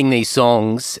these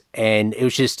songs, and it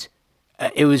was just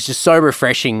so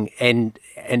refreshing, and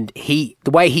the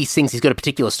way he sings, he's got a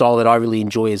particular style that I really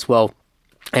enjoy as well.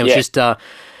 And it was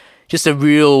just a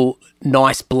real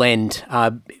nice blend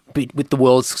with the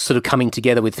worlds sort of coming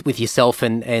together with yourself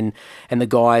and the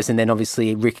guys, and then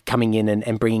obviously Rick coming in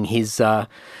and bringing his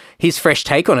fresh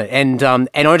take on it. And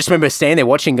I just remember standing there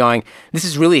watching, going, "This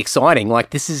is really exciting. Like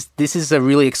this is a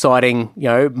really exciting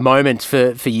moment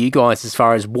for you guys as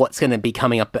far as what's going to be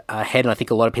coming up ahead." And I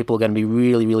think a lot of people are going to be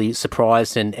really, really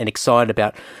surprised and excited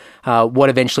about what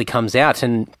eventually comes out.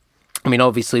 And I mean,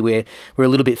 obviously we're a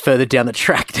little bit further down the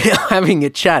track now having a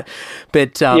chat,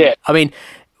 but I mean,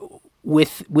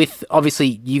 with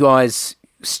obviously you guys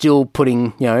still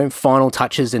putting final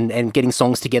touches and getting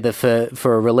songs together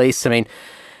for a release. I mean,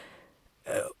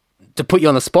 to put you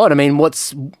on the spot, I mean, what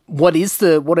is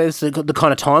the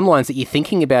kind of timelines that you're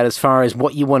thinking about as far as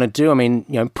what you want to do? I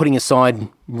mean, putting aside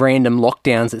random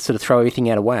lockdowns that sort of throw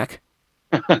everything out of whack.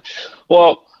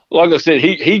 Well, like I said,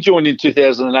 he joined in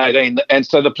 2018, and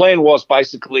so the plan was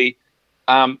basically,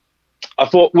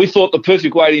 we thought the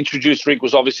perfect way to introduce Rick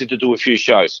was obviously to do a few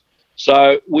shows.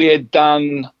 So we had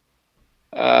done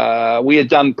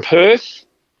Perth,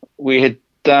 we had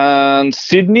done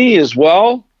Sydney as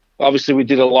well. Obviously, we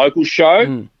did a local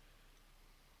show.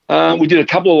 We did a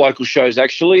couple of local shows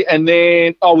actually, and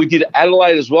then we did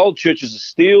Adelaide as well. Churches of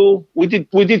Steel. We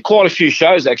did quite a few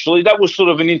shows actually. That was sort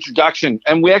of an introduction,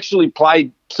 and we actually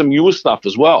played some newer stuff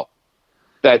as well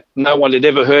that no one had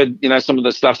ever heard. Some of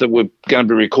the stuff that we're going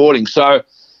to be recording. So,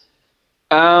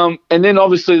 and then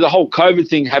obviously the whole COVID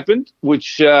thing happened,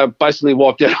 which basically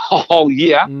wiped out a whole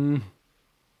year.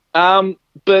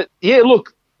 But yeah,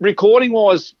 look, recording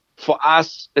wise, for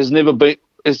us has never been,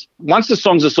 once the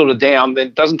songs are sort of down, then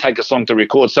it doesn't take a song to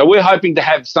record. So we're hoping to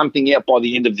have something out by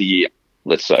the end of the year,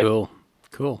 let's say.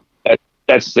 Cool.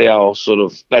 That's our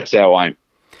aim.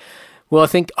 Well, I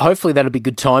think hopefully that'll be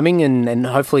good timing, and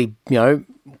hopefully,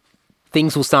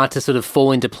 things will start to sort of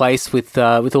fall into place with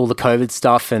all the COVID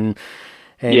stuff, and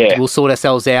we'll sort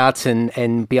ourselves out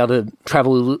and be able to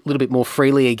travel a little bit more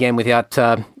freely again without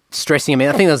stressing. I mean,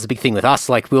 I think that was the big thing with us.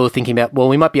 Like, we were thinking about, well,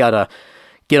 we might be able to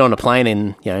get on a plane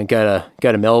and go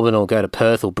to Melbourne or go to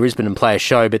Perth or Brisbane and play a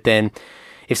show, but then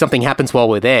if something happens while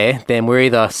we're there, then we're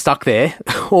either stuck there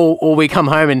or we come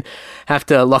home and have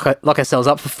to lock ourselves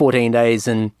up for 14 days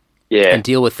and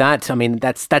deal with that. I mean,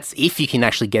 that's if you can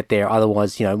actually get there.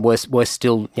 Otherwise, we're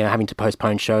still having to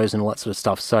postpone shows and all that sort of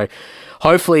stuff. So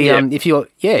hopefully, if you're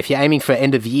aiming for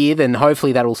end of year, then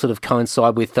hopefully that'll sort of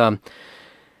coincide with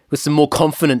some more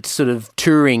confident sort of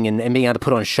touring and being able to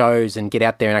put on shows and get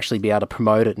out there and actually be able to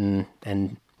promote it and.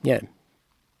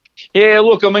 Yeah,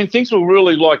 look, I mean, things were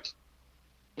really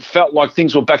felt like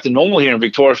things were back to normal here in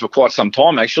Victoria for quite some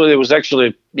time, actually. There was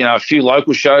actually, a few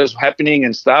local shows happening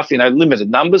and stuff, limited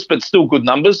numbers, but still good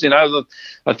numbers. I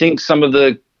think some of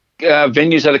the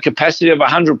venues had a capacity of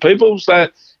 100 people. So,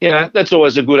 that's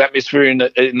always a good atmosphere in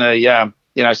the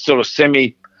sort of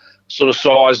semi sort of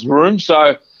sized room.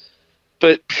 So,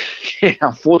 but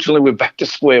unfortunately, we're back to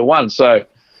square one. So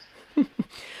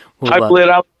hopefully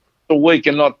it'll be a week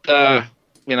and not, a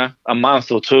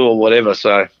month or two or whatever.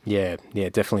 So yeah,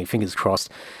 definitely. Fingers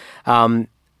crossed.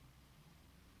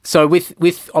 So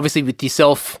with obviously with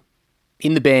yourself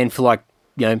in the band for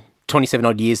 27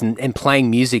 odd years and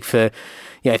playing music for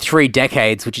 3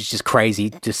 decades, which is just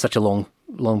crazy, just such a long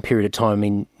period of time. I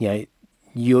mean,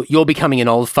 you're becoming an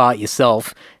old fart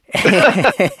yourself.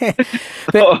 I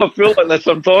feel like that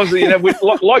sometimes.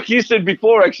 Like you said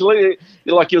before, actually,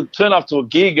 you'll turn up to a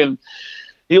gig and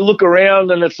you look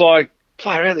around and it's like,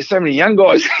 play around, there's so many young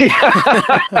guys.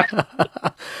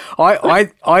 I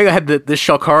had the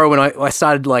shock horror when I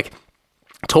started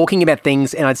talking about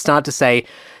things, and I'd start to say,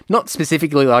 not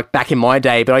specifically back in my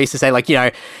day, but I used to say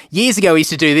years ago I used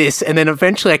to do this, and then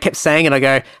eventually I kept saying it. I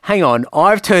go, hang on,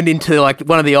 I've turned into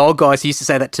one of the old guys who used to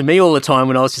say that to me all the time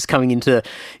when I was just coming into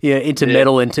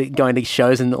metal and to going to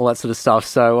shows and all that sort of stuff.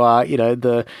 So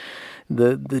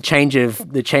the change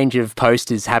of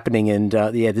post is happening, and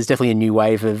there's definitely a new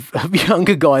wave of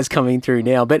younger guys coming through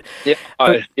now. But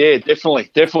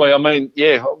definitely. I mean,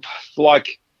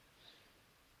 like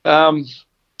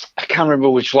I can't remember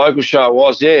which local show it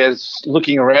was. Yeah, it's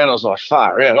looking around, I was like,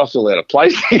 far out. I feel out of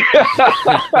place here.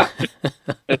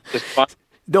 It's just fun.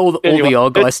 All the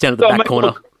old guys stand at the back corner.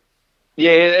 Look,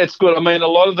 yeah, it's good. I mean, a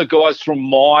lot of the guys from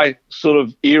my sort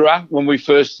of era when we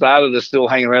first started are still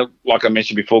hanging around. Like I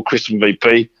mentioned before, Chris and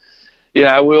VP. You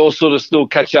know, we all sort of still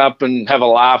catch up and have a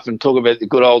laugh and talk about the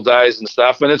good old days and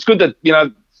stuff. And it's good that, you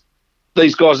know,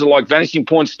 these guys are like Vanishing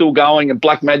Point's still going and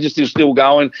Black Majesty's still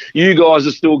going. You guys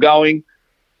are still going,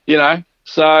 you know.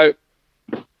 So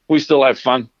we still have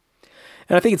fun.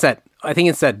 And I think it's that. I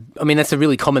mean, that's a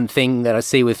really common thing that I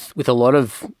see with a lot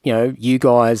of, you know, you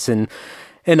guys and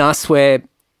us, where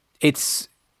it's,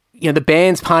 you know, the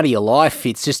band's part of your life.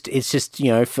 It's just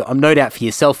you know, I'm no doubt for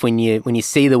yourself when you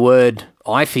see the word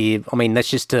Eyefear. I mean, that's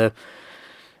just it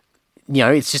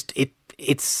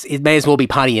may as well be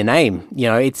part of your name. You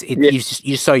know,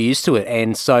 you're so used to it,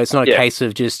 and so it's not a case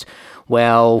of just,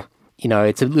 well, you know,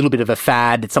 it's a little bit of a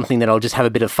fad. It's something that I'll just have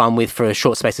a bit of fun with for a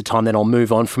short space of time, then I'll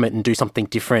move on from it and do something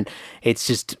different. It's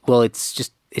just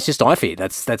Eyefear.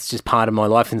 That's just part of my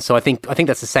life. And so I think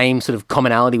that's the same sort of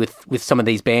commonality with some of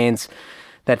these bands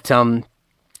that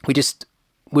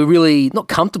we're really not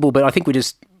comfortable, but I think we're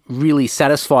just really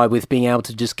satisfied with being able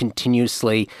to just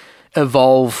continuously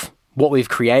evolve what we've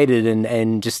created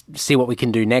and just see what we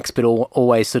can do next, but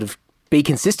always sort of be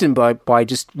consistent by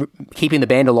just keeping the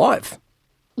band alive.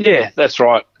 Yeah, that's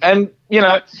right. And, you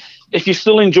know, if you're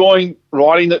still enjoying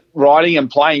writing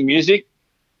and playing music,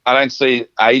 I don't see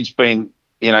age being,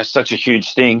 you know, such a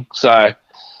huge thing. So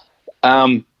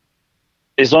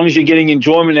as long as you're getting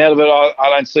enjoyment out of it, I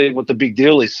don't see what the big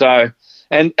deal is. So,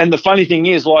 and the funny thing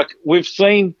is, like, we've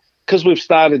seen, because we've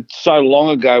started so long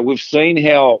ago, we've seen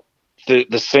how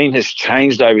the scene has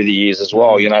changed over the years as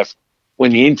well, you know,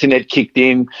 when the internet kicked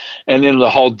in and then the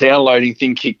whole downloading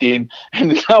thing kicked in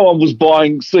and no one was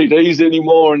buying CDs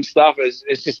anymore and stuff.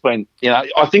 It's just been, you know,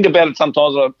 I think about it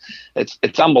sometimes.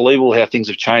 It's unbelievable how things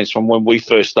have changed from when we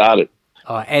first started.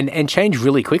 And changed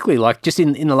really quickly, like just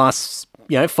in the last,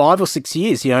 you know, 5 or 6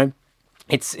 years, you know,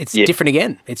 it's different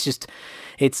again. It's just,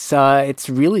 it's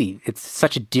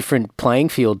such a different playing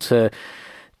field to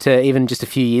even just a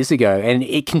few years ago, and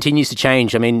it continues to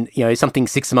change. I mean, you know, something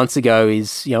 6 months ago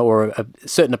is, you know, or a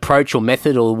certain approach or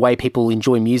method or the way people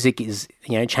enjoy music is,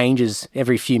 you know, changes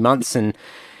every few months, and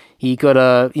you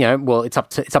gotta, you know, well, it's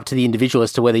up to the individual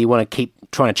as to whether you want to keep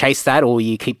trying to chase that or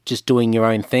you keep just doing your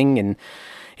own thing, and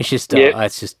it's just,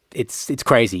 it's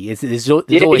crazy. There's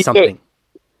always something.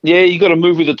 You got to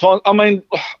move with the time. I mean,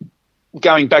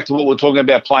 going back to what we're talking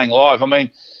about playing live, I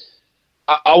mean,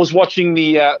 I was watching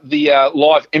the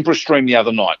live Emperor stream the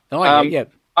other night. Yeah.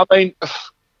 I mean,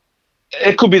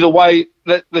 it could be the way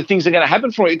that the things are going to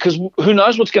happen for it, because who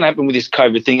knows what's going to happen with this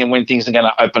COVID thing and when things are going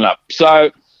to open up.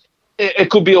 So it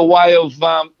could be a way of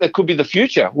it could be the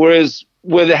future. Whereas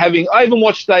where they're having, I even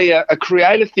watched a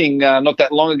creator thing not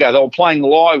that long ago. They were playing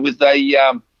live with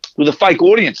a fake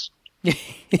audience.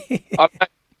 I've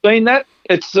seen that.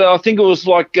 It's I think it was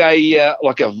like a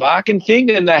Varkin thing,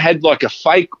 and they had like a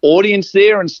fake audience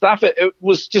there and stuff. It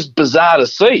was just bizarre to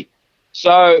see.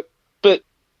 So, but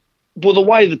the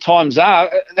way the times are,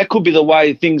 that could be the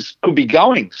way things could be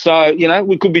going. So, you know,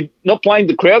 we could be not playing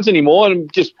the crowds anymore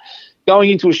and just going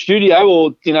into a studio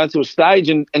or, you know, to a stage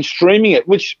and streaming it,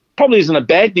 which probably isn't a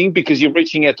bad thing because you're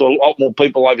reaching out to a lot more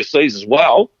people overseas as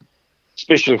well,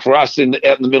 especially for us out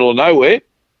in the middle of nowhere.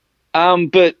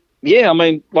 But yeah, I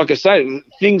mean, like I say,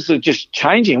 things are just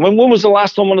changing. When was the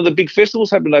last time one of the big festivals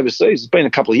happened overseas? It's been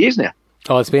a couple of years now.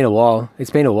 Oh, it's been a while.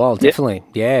 Definitely.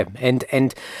 Yeah.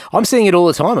 And I'm seeing it all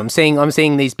the time. I'm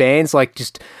seeing these bands, like,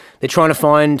 just they're trying to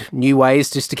find new ways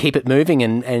just to keep it moving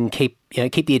and keep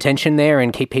the attention there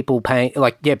and keep people paying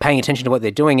attention to what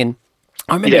they're doing. And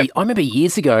I remember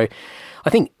years ago, I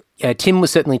think Tim was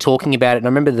certainly talking about it, and I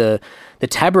remember the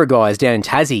Tabra guys down in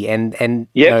Tassie and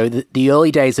you know, the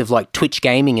early days of like Twitch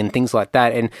gaming and things like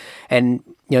that, and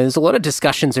you know, there's a lot of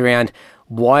discussions around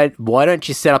why don't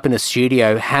you set up in a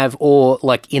studio, or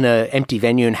like in a empty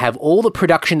venue, and have all the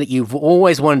production that you've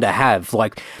always wanted to have,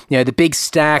 like, you know, the big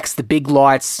stacks, the big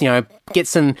lights, you know,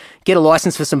 get a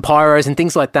license for some pyros and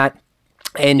things like that,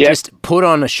 and just put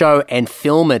on a show and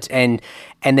film it and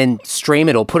then stream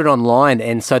it or put it online,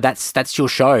 and so that's your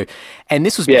show. And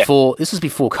this was before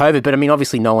COVID, but I mean,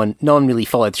 obviously no one really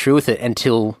followed through with it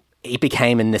until it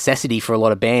became a necessity for a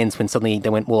lot of bands, when suddenly they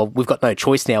went, well, we've got no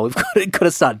choice now, we've got to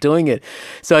start doing it.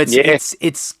 So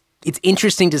it's it's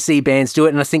interesting to see bands do it,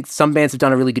 and I think some bands have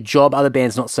done a really good job, other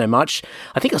bands not so much.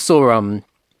 I think I saw,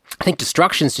 I think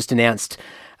Destruction's just announced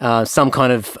some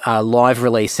kind of live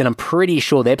release, and I'm pretty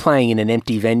sure they're playing in an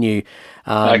empty venue,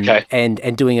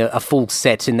 and doing a full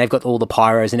set, and they've got all the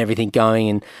pyros and everything going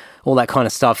and all that kind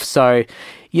of stuff. So,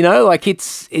 like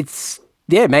it's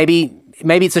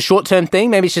maybe it's a short-term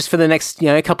thing. Maybe it's just for the next,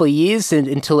 couple of years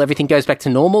until everything goes back to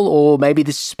normal, or maybe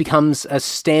this just becomes a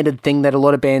standard thing that a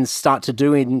lot of bands start to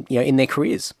do in their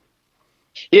careers.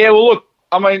 Yeah, well, look,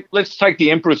 I mean, let's take the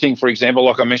Emperor thing, for example,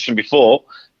 like I mentioned before.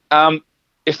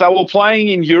 If they were playing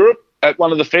in Europe at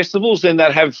one of the festivals, then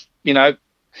they'd have,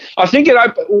 I think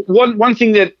one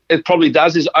thing that it probably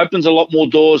does is opens a lot more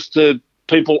doors to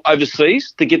people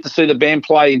overseas to get to see the band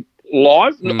play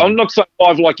live. I'm not saying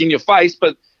live like in your face,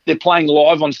 but they're playing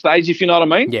live on stage, if you know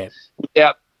what I mean. Yeah.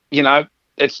 Without,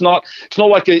 it's not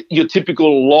like your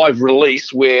typical live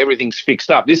release where everything's fixed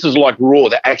up. This is like raw.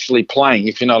 They're actually playing,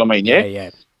 if you know what I mean. Yeah. Yeah.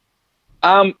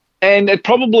 And it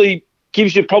probably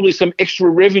gives you some extra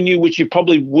revenue, which you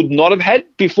probably would not have had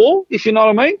before, if you know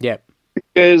what I mean. Yeah.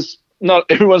 Because not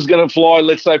everyone's going to fly,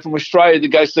 let's say, from Australia to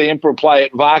go see Emperor play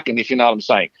at Varken, if you know what I'm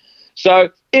saying. So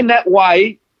in that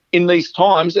way, in these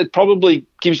times, it probably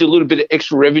gives you a little bit of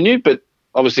extra revenue, but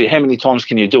obviously, how many times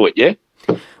can you do it, yeah?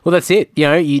 Well, that's it.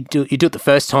 You do it the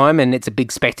first time, and it's a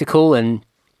big spectacle, and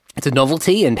it's a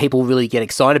novelty, and people really get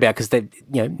excited about it because they've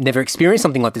never experienced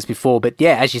something like this before. But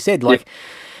yeah, as you said,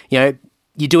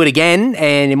 you do it again,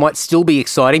 and it might still be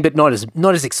exciting, but not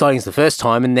as exciting as the first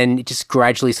time, and then it just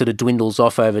gradually sort of dwindles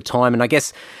off over time. And I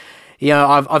guess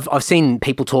I've seen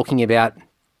people talking about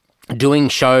doing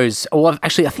shows. Or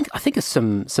actually, I think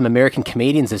some American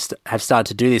comedians have started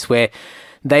to do this where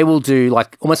they will do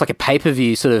almost like a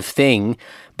pay-per-view sort of thing,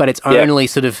 but it's only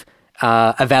sort of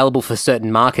available for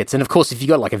certain markets. And of course, if you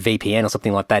got like a VPN or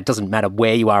something like that, it doesn't matter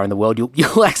where you are in the world,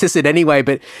 you'll access it anyway.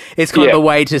 But it's kind of a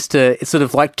way just to, it's sort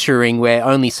of like touring where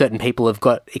only certain people have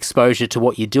got exposure to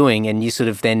what you're doing, and you sort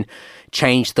of then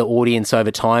change the audience over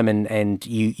time, and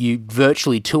you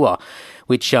virtually tour,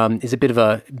 which is a bit of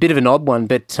an odd one.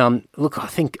 But look, I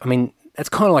mean, that's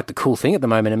kind of like the cool thing at the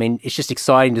moment. I mean, it's just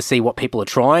exciting to see what people are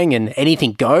trying, and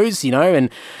anything goes, and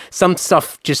some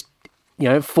stuff just,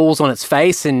 falls on its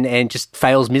face and just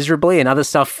fails miserably, and other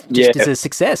stuff just is a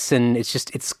success. And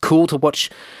it's cool to watch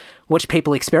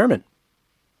people experiment.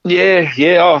 Yeah,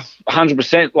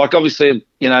 100%. Like obviously,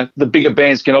 the bigger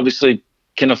bands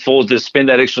can afford to spend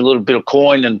that extra little bit of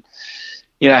coin and,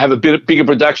 have a bit bigger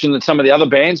production than some of the other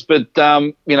bands. But,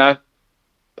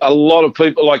 a lot of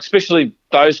people, like especially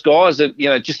those guys that,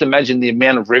 just imagine the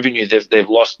amount of revenue they've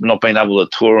lost not being able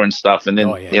to tour and stuff. And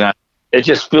then, it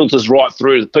just filters right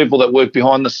through the people that work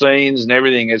behind the scenes and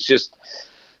everything. It's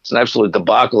an absolute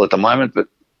debacle at the moment, but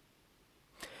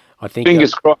I think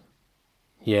fingers crossed.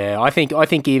 Yeah, I think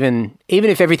even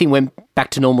if everything went back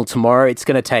to normal tomorrow, it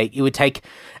would take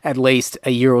at least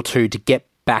a year or two to get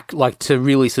back, to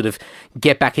really sort of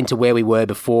get back into where we were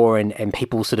before, and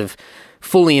people sort of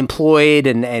fully employed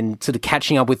and sort of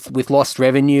catching up with lost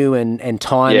revenue and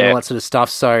time and all that sort of stuff.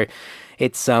 So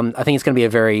it's I think it's going to be a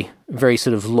very, very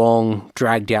sort of long,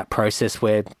 dragged out process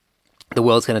where the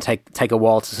world's going to take a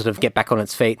while to sort of get back on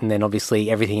its feet, and then obviously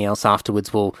everything else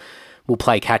afterwards will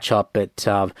play catch up. But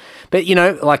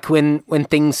when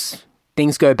things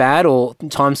go bad or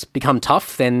times become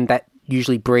tough, then that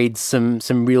usually breeds some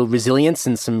real resilience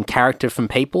and some character from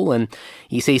people, and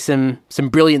you see some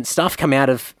brilliant stuff come out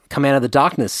of the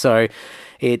darkness. So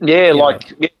some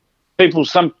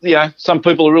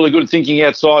people are really good at thinking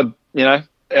outside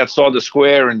the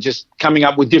square and just coming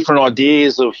up with different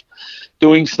ideas of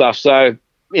doing stuff. So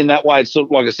in that way, it's sort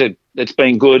of, like I said, it's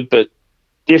been good, but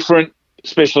different,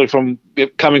 especially from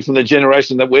coming from the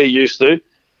generation that we're used to,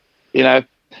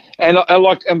 And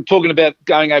I'm talking about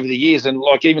going over the years, and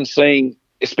like even seeing,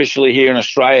 especially here in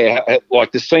Australia,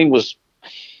 like the scene was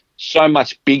so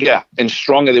much bigger and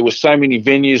stronger. There were so many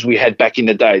venues we had back in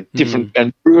the day, different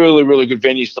and really, really good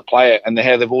venues to play at, and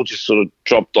how they've all just sort of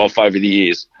dropped off over the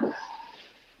years.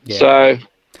 Yeah. So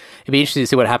it'd be interesting to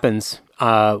see what happens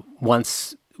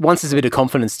once there's a bit of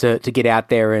confidence to get out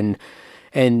there and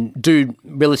do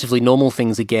relatively normal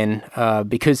things again,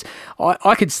 because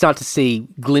I could start to see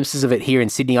glimpses of it here in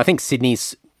Sydney. I think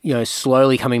Sydney's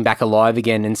slowly coming back alive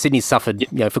again, and Sydney's suffered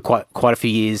for quite a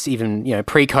few years, even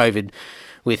pre-COVID,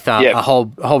 with a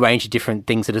whole range of different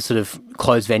things that have sort of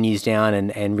closed venues down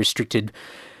and restricted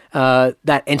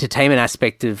that entertainment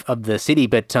aspect of the city.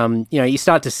 But you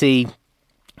start to see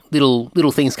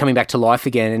little things coming back to life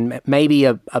again, and maybe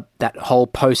that whole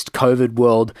post-COVID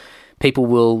world, people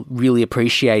will really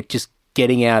appreciate just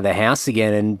getting out of the house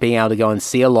again and being able to go and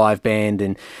see a live band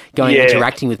and going and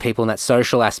interacting with people in that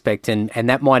social aspect. And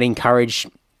that might encourage,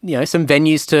 some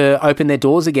venues to open their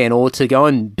doors again, or to go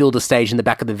and build a stage in the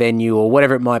back of the venue or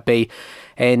whatever it might be.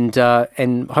 And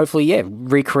hopefully,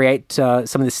 recreate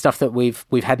some of this stuff that we've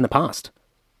had in the past.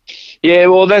 Yeah,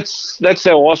 well, that's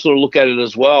how I sort of look at it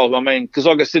as well. I mean, because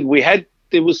like I said,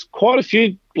 there was quite a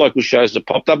few local shows that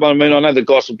popped up. I mean, I know the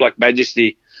guys from Black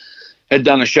Majesty had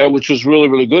done a show which was really,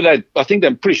 really good. I think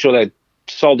I'm pretty sure they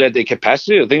sold out their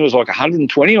capacity. I think it was like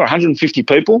 120 or 150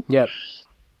 people. Yep.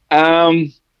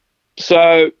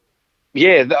 So,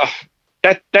 yeah,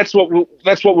 that's what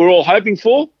we're all hoping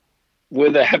for.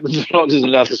 Whether that happens or not is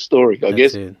another story, I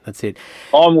guess. That's it.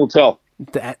 Time will tell.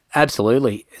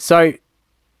 Absolutely. So,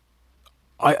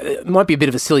 it might be a bit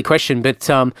of a silly question, but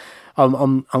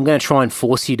I'm going to try and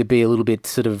force you to be a little bit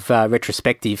sort of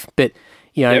retrospective. But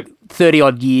 30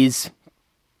 odd years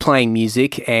playing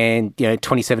music, and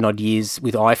 27 odd years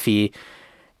with Eyefear.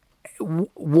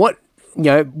 What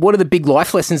are the big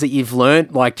life lessons that you've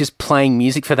learned, like just playing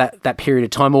music for that period of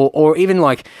time, or even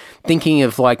like thinking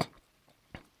of like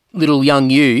little young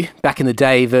you back in the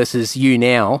day versus you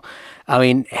now? I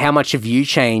mean, how much have you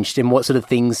changed, and what sort of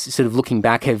things, sort of looking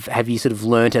back, have you sort of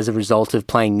learnt as a result of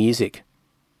playing music?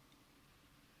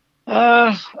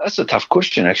 That's a tough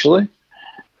question, actually.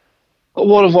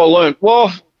 What have I learned?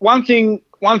 Well, one thing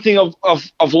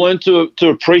I've learned to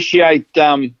appreciate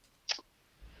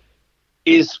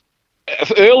is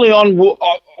early on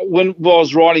when I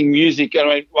was writing music. I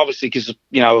mean, obviously, because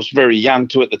I was very young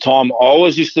too at the time. I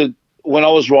always used to, when I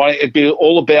was writing, it'd be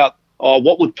all about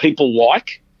what would people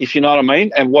like, if you know what I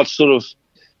mean, and what's sort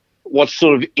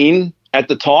of in at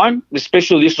the time.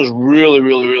 Especially this was really,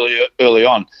 really, really early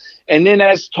on. And then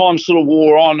as time sort of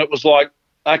wore on, it was like,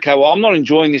 okay, well, I'm not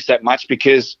enjoying this that much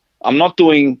because I'm not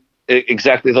doing it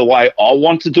exactly the way I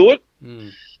want to do it.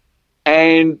 Mm.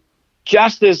 And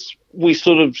just as we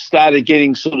sort of started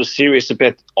getting sort of serious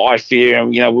about Eyefear, and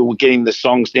we were getting the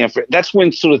songs down for it, that's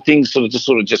when sort of things sort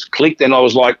of just clicked. And I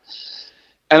was like,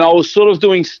 and I was sort of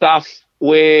doing stuff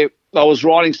where I was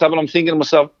writing stuff and I'm thinking to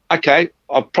myself, okay,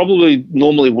 I probably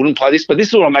normally wouldn't play this, but this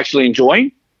is what I'm actually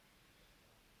enjoying.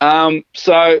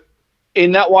 So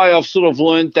in that way, I've sort of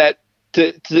learned that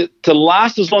to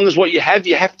last as long as what you have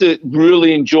to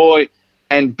really enjoy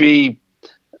and be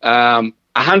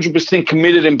 100%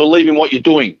 committed and believe in what you're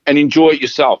doing and enjoy it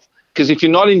yourself. Because if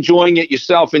you're not enjoying it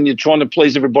yourself and you're trying to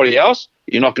please everybody else,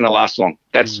 you're not going to last long.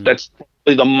 That's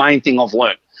probably the main thing I've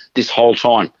learned this whole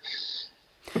time.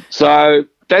 So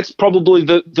that's probably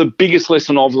the biggest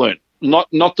lesson I've learned.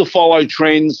 Not to follow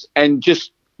trends, and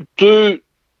just do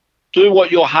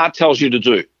what your heart tells you to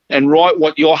do, and write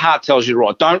what your heart tells you to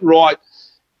write. Don't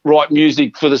write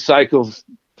music for the sake of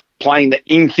playing the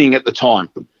in thing at the time.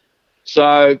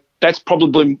 So that's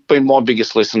probably been my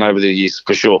biggest lesson over the years,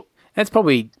 for sure. That's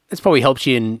probably helped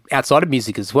you in outside of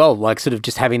music as well, like sort of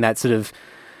just having that sort of,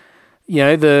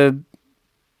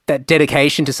 that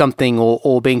dedication to something,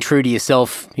 or being true to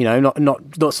yourself,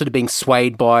 not sort of being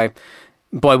swayed by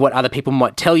what other people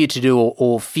might tell you to do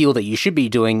or feel that you should be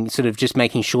doing, sort of just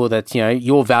making sure that,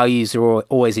 your values are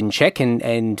always in check, and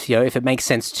if it makes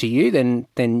sense to you,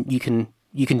 then you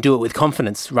can do it with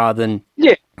confidence rather than...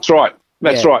 Yeah, that's right.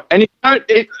 That's right. And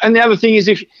and the other thing is,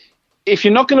 if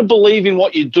you're not going to believe in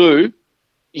what you do,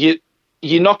 you're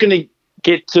not going to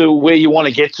get to where you want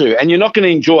to get to, and you're not going to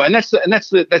enjoy. And that's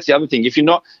the other thing. If you're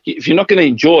not going to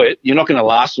enjoy it, you're not going to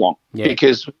last long,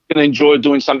 because you're going to enjoy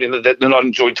doing something that they're not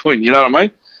enjoy doing. You know what I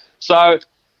mean? So,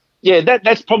 yeah,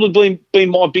 that's probably been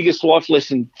my biggest life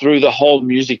lesson through the whole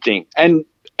music thing, and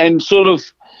sort of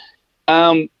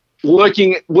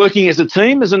working as a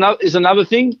team is another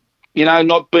thing.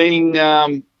 Not being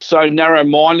so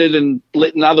narrow-minded and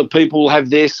letting other people have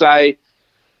their say.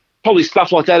 Probably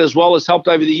stuff like that as well has helped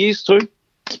over the years too.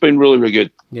 It's been really, really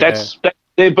good. Yeah.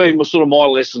 They've been sort of my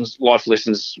life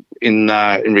lessons in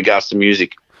regards to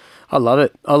music. I love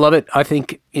it. I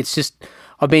think it's just,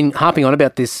 I've been harping on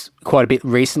about this quite a bit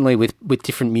recently with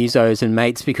different musos and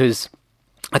mates, because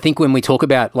I think when we talk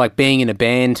about like being in a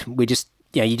band, we just,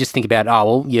 you just think about,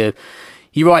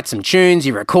 you write some tunes,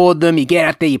 you record them, you get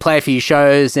out there, you play a few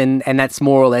shows, and that's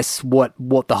more or less what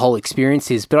the whole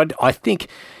experience is. But I think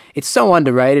it's so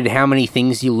underrated how many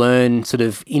things you learn sort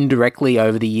of indirectly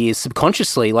over the years,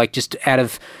 subconsciously, like just out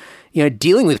of,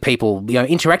 dealing with people,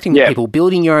 interacting with people,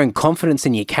 building your own confidence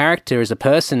in your character as a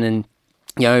person,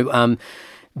 and,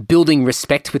 building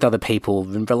respect with other people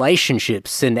and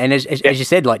relationships. And as you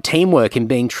said, like teamwork and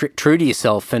being true to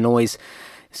yourself, and always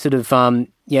sort of,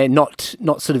 not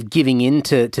sort of giving in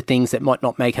to things that might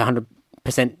not make 100%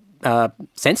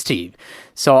 sense to you.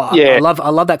 So Yeah. I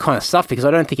love that kind of stuff because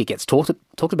I don't think it gets talked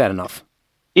about enough.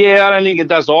 Yeah, I don't think it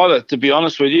does either, to be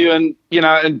honest with you. And,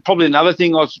 and probably another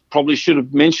thing I probably should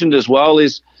have mentioned as well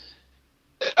is,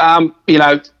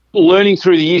 learning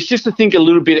through the years just to think a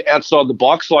little bit outside the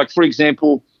box. Like, for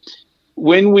example,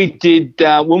 when we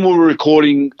were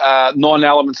recording 9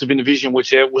 Elements of Innervision,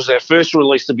 which was our first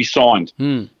release to be signed,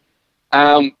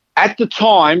 at the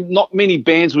time, not many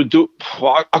bands would do.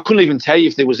 I couldn't even tell you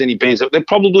if there was any bands. There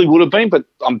probably would have been, but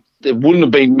there wouldn't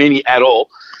have been many at all.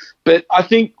 But I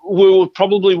think we were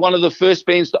probably one of the first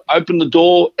bands to open the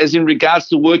door as in regards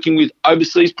to working with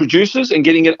overseas producers and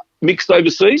getting it mixed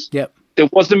overseas. Yep. There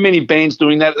wasn't many bands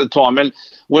doing that at the time. And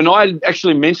when I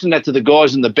actually mentioned that to the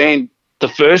guys in the band the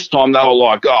first time, they were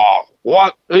like, oh,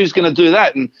 what? Who's going to do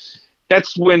that? And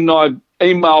that's when I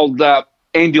emailed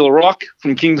Andy LaRock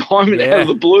from King Diamond out of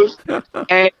the blue.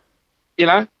 And,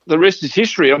 the rest is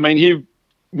history. I mean, he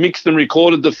mixed and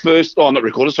recorded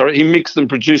he mixed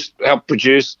and helped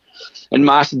produce and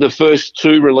mastered the first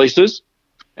 2 releases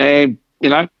and,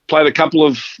 played a couple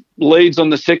of leads on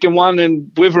the second one, and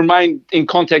we've remained in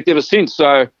contact ever since.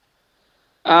 So,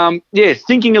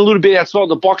 thinking a little bit outside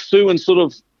the box too and sort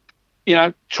of,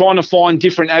 trying to find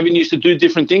different avenues to do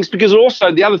different things, because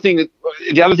also the other thing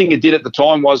it did at the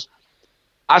time was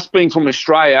us being from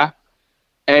Australia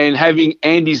and having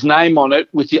Andy's name on it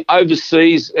with the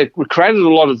overseas, it created a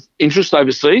lot of interest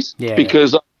overseas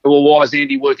because, well, why is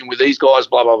Andy working with these guys,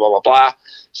 blah, blah, blah, blah, blah.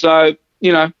 So,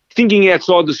 thinking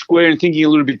outside the square and thinking a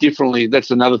little bit differently, that's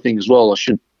another thing as well I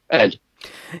should add.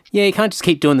 Yeah, you can't just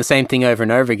keep doing the same thing over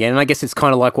and over again. And I guess it's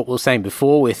kind of like what we were saying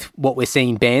before with what we're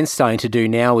seeing bands starting to do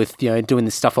now with, doing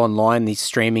this stuff online, these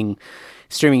streaming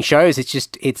shows.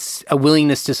 It's a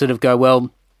willingness to sort of go,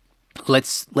 well,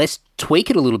 let's tweak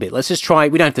it a little bit. Let's just try.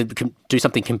 We don't have to do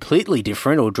something completely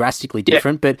different or drastically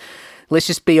different, but let's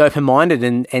just be open-minded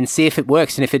and see if it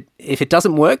works. And if it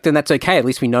doesn't work, then that's okay. At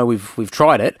least we know we've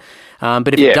tried it.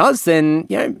 But if it does, then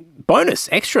bonus,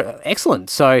 extra, excellent.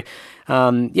 So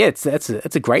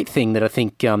that's a great thing that I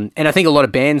think, and I think a lot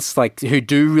of bands like who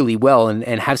do really well and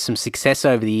have some success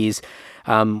over the years,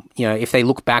 if they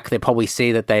look back, they probably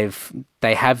see that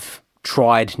they have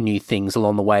tried new things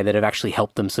along the way that have actually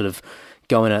helped them sort of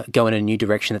go in a new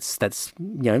direction that's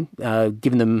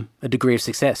given them a degree of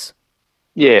success.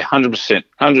 Yeah, 100%.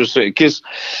 Because,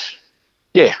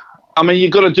 I mean,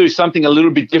 you've got to do something a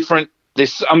little bit different. The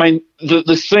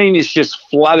scene is just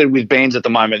flooded with bands at the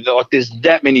moment. Like, there's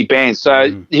that many bands. So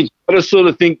you've got to sort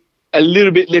of think a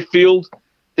little bit left field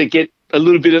to get a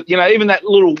little bit of, even that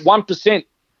little 1%,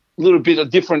 little bit of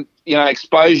different,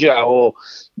 exposure or,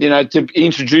 to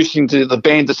introducing to the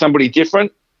band to somebody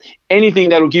different. Anything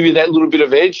that will give you that little bit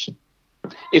of edge.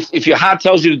 If your heart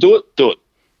tells you to do it, do it.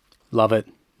 Love it,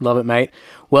 mate.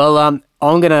 Well, I'm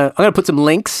gonna put some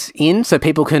links in so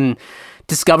people can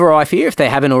discover Eyefear if they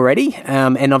haven't already.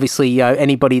 And obviously,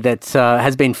 anybody that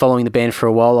has been following the band for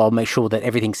a while, I'll make sure that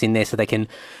everything's in there so they can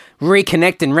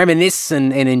reconnect and reminisce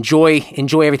and enjoy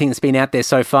everything that's been out there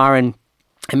so far, and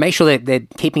make sure that they're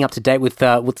keeping up to date with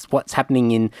what's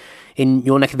happening in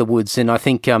your neck of the woods. And I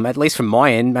think, at least from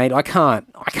my end, mate, I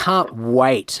can't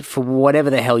wait for whatever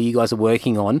the hell you guys are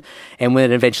working on and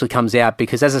when it eventually comes out.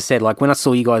 Because as I said, like when I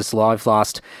saw you guys live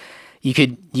last, you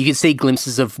could see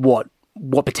glimpses of what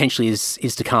potentially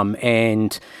is to come,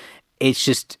 and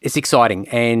it's exciting.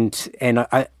 And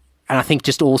I think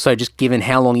just given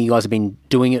how long you guys have been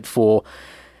doing it for,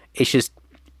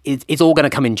 it's all going to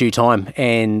come in due time,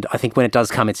 and I think when it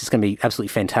does come, it's just going to be absolutely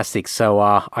fantastic. So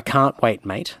I can't wait,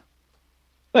 mate.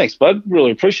 Thanks, bud.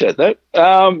 Really appreciate that.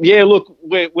 Look,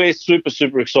 we're super,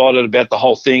 super excited about the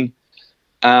whole thing.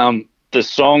 The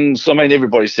songs, I mean,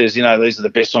 everybody says, these are the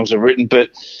best songs I've written,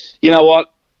 but you know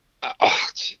what?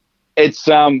 It's,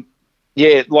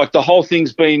 like the whole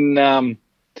thing's been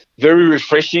very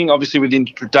refreshing, obviously with the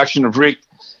introduction of Rick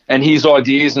and his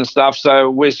ideas and stuff. So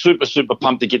we're super, super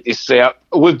pumped to get this out.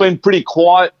 We've been pretty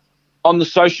quiet on the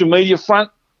social media front,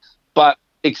 but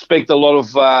expect a lot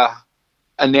of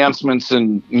announcements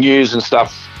and news and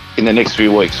stuff in the next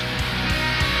few weeks.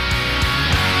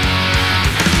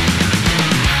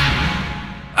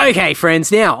 Okay,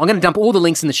 friends, now I'm going to dump all the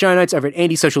links in the show notes over at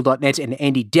andysocial.net and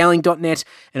andydowling.net.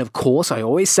 And of course, I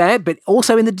always say it, but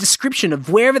also in the description of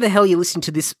wherever the hell you're listening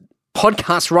to this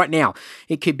podcast right now.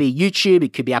 It could be YouTube,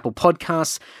 it could be Apple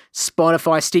Podcasts,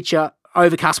 Spotify, Stitcher,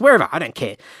 Overcast, wherever, I don't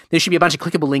care. There should be a bunch of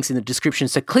clickable links in the description.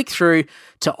 So click through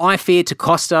to Eyefear, to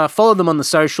Kosta, follow them on the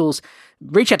socials,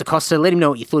 reach out to Kosta, let him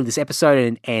know what you thought of this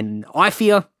episode, and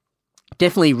Eyefear.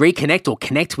 Definitely reconnect or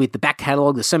connect with the back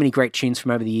catalogue. There's so many great tunes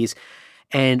from over the years.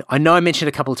 And I know I mentioned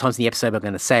it a couple of times in the episode, but I'm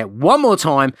going to say it one more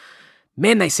time.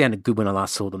 man, they sounded good when I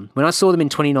last saw them. When I saw them in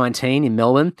 2019 in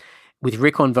Melbourne with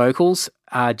Rick on vocals,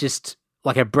 just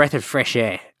like a breath of fresh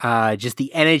air. Just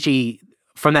the energy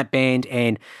from that band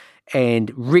and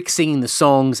Rick singing the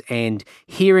songs and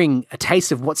hearing a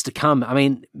taste of what's to come. I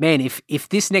mean, man, if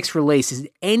this next release is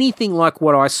anything like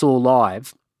what I saw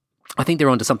live, I think they're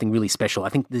onto something really special. I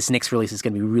think this next release is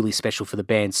going to be really special for the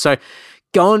band. So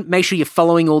go and make sure you're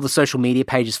following all the social media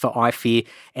pages for Eyefear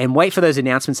and wait for those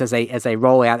announcements as they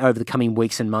roll out over the coming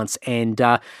weeks and months. And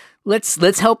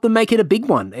let's help them make it a big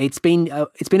one. It's been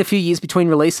a few years between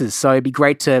releases, so it'd be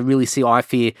great to really see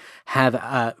Eyefear have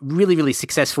a really, really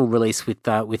successful release with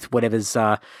whatever's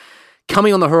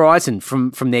coming on the horizon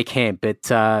from their camp. But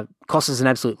Kosta's an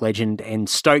absolute legend, and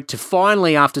stoked to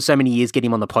finally, after so many years, get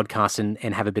him on the podcast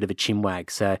and have a bit of a chinwag.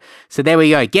 So there we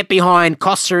go. Get behind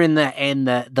Kosta and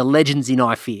the legends in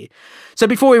Eyefear. So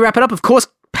before we wrap it up, of course,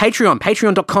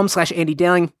 patreon.com/Andy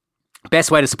Dowling.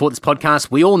 Best way to support this podcast.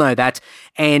 We all know that.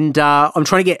 And I'm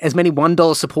trying to get as many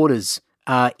 $1 supporters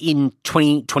in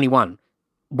 2021.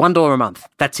 $1 a month.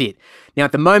 That's it. Now,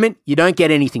 at the moment, you don't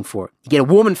get anything for it. You get a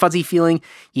warm and fuzzy feeling.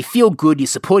 You feel good. You're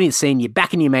supporting the scene. You're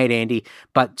backing your mate Andy.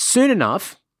 But soon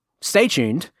enough, stay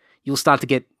tuned. You'll start to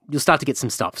get some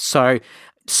stuff. So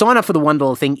sign up for the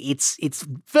 $1 thing. It's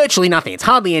virtually nothing. It's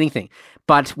hardly anything.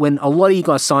 But when a lot of you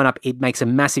guys sign up, it makes a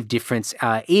massive difference.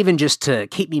 Even just to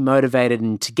keep me motivated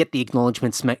and to get the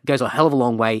acknowledgements goes a hell of a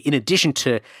long way. In addition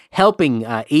to helping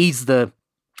ease the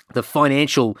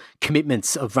financial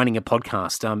commitments of running a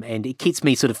podcast. And it keeps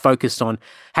me sort of focused on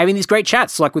having these great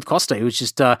chats like with Kosta. It was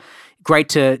just great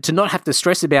to not have to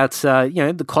stress about,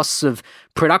 the costs of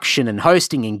production and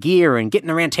hosting and gear and getting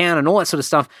around town and all that sort of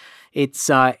stuff. It's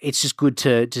just good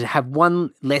to have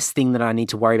one less thing that I need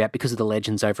to worry about because of the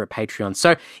legends over at Patreon.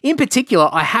 So in particular,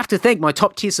 I have to thank my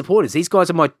top tier supporters. These guys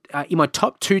are in my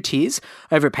top 2 tiers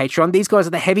over at Patreon. These guys are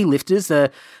the heavy lifters,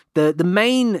 the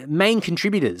main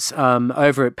contributors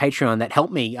over at Patreon that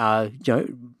help me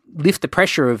lift the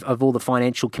pressure of all the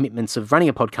financial commitments of running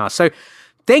a podcast. So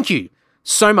thank you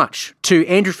so much to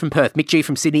Andrew from Perth, Mick G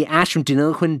from Sydney, Ash from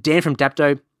Deniliquin, Dan from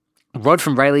Dapto, Rod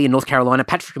from Rayleigh in North Carolina,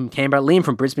 Patrick from Canberra, Liam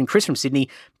from Brisbane, Chris from Sydney,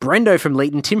 Brendo from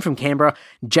Leeton, Tim from Canberra,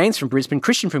 James from Brisbane,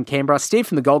 Christian from Canberra, Steve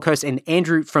from the Gold Coast, and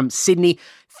Andrew from Sydney.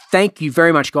 Thank you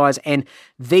very much, guys. And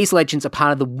these legends are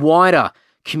part of the wider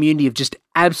community of just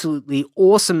absolutely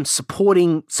awesome,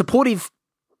 supportive,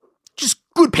 just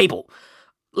good people.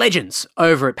 Legends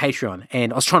over at Patreon.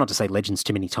 And I was trying not to say legends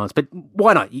too many times, but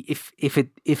why not? If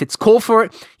it's called for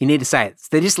it, you need to say it.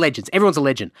 They're just legends. Everyone's a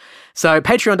legend. So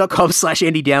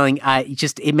patreon.com/Andy Dowling.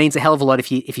 It means a hell of a lot if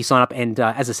you sign up. And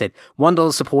as I said,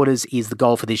 $1 supporters is the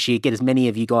goal for this year. Get as many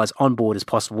of you guys on board as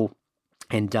possible,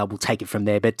 and we'll take it from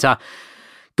there. But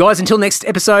guys, until next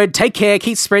episode, take care.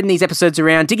 Keep spreading these episodes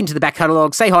around. Dig into the back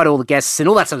catalogue. Say hi to all the guests and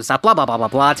all that sort of stuff. Blah, blah, blah, blah,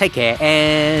 blah. Take care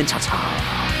and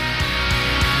ta-ta.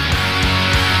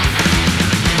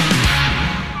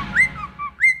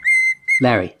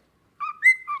 Larry,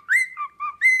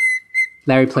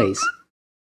 please.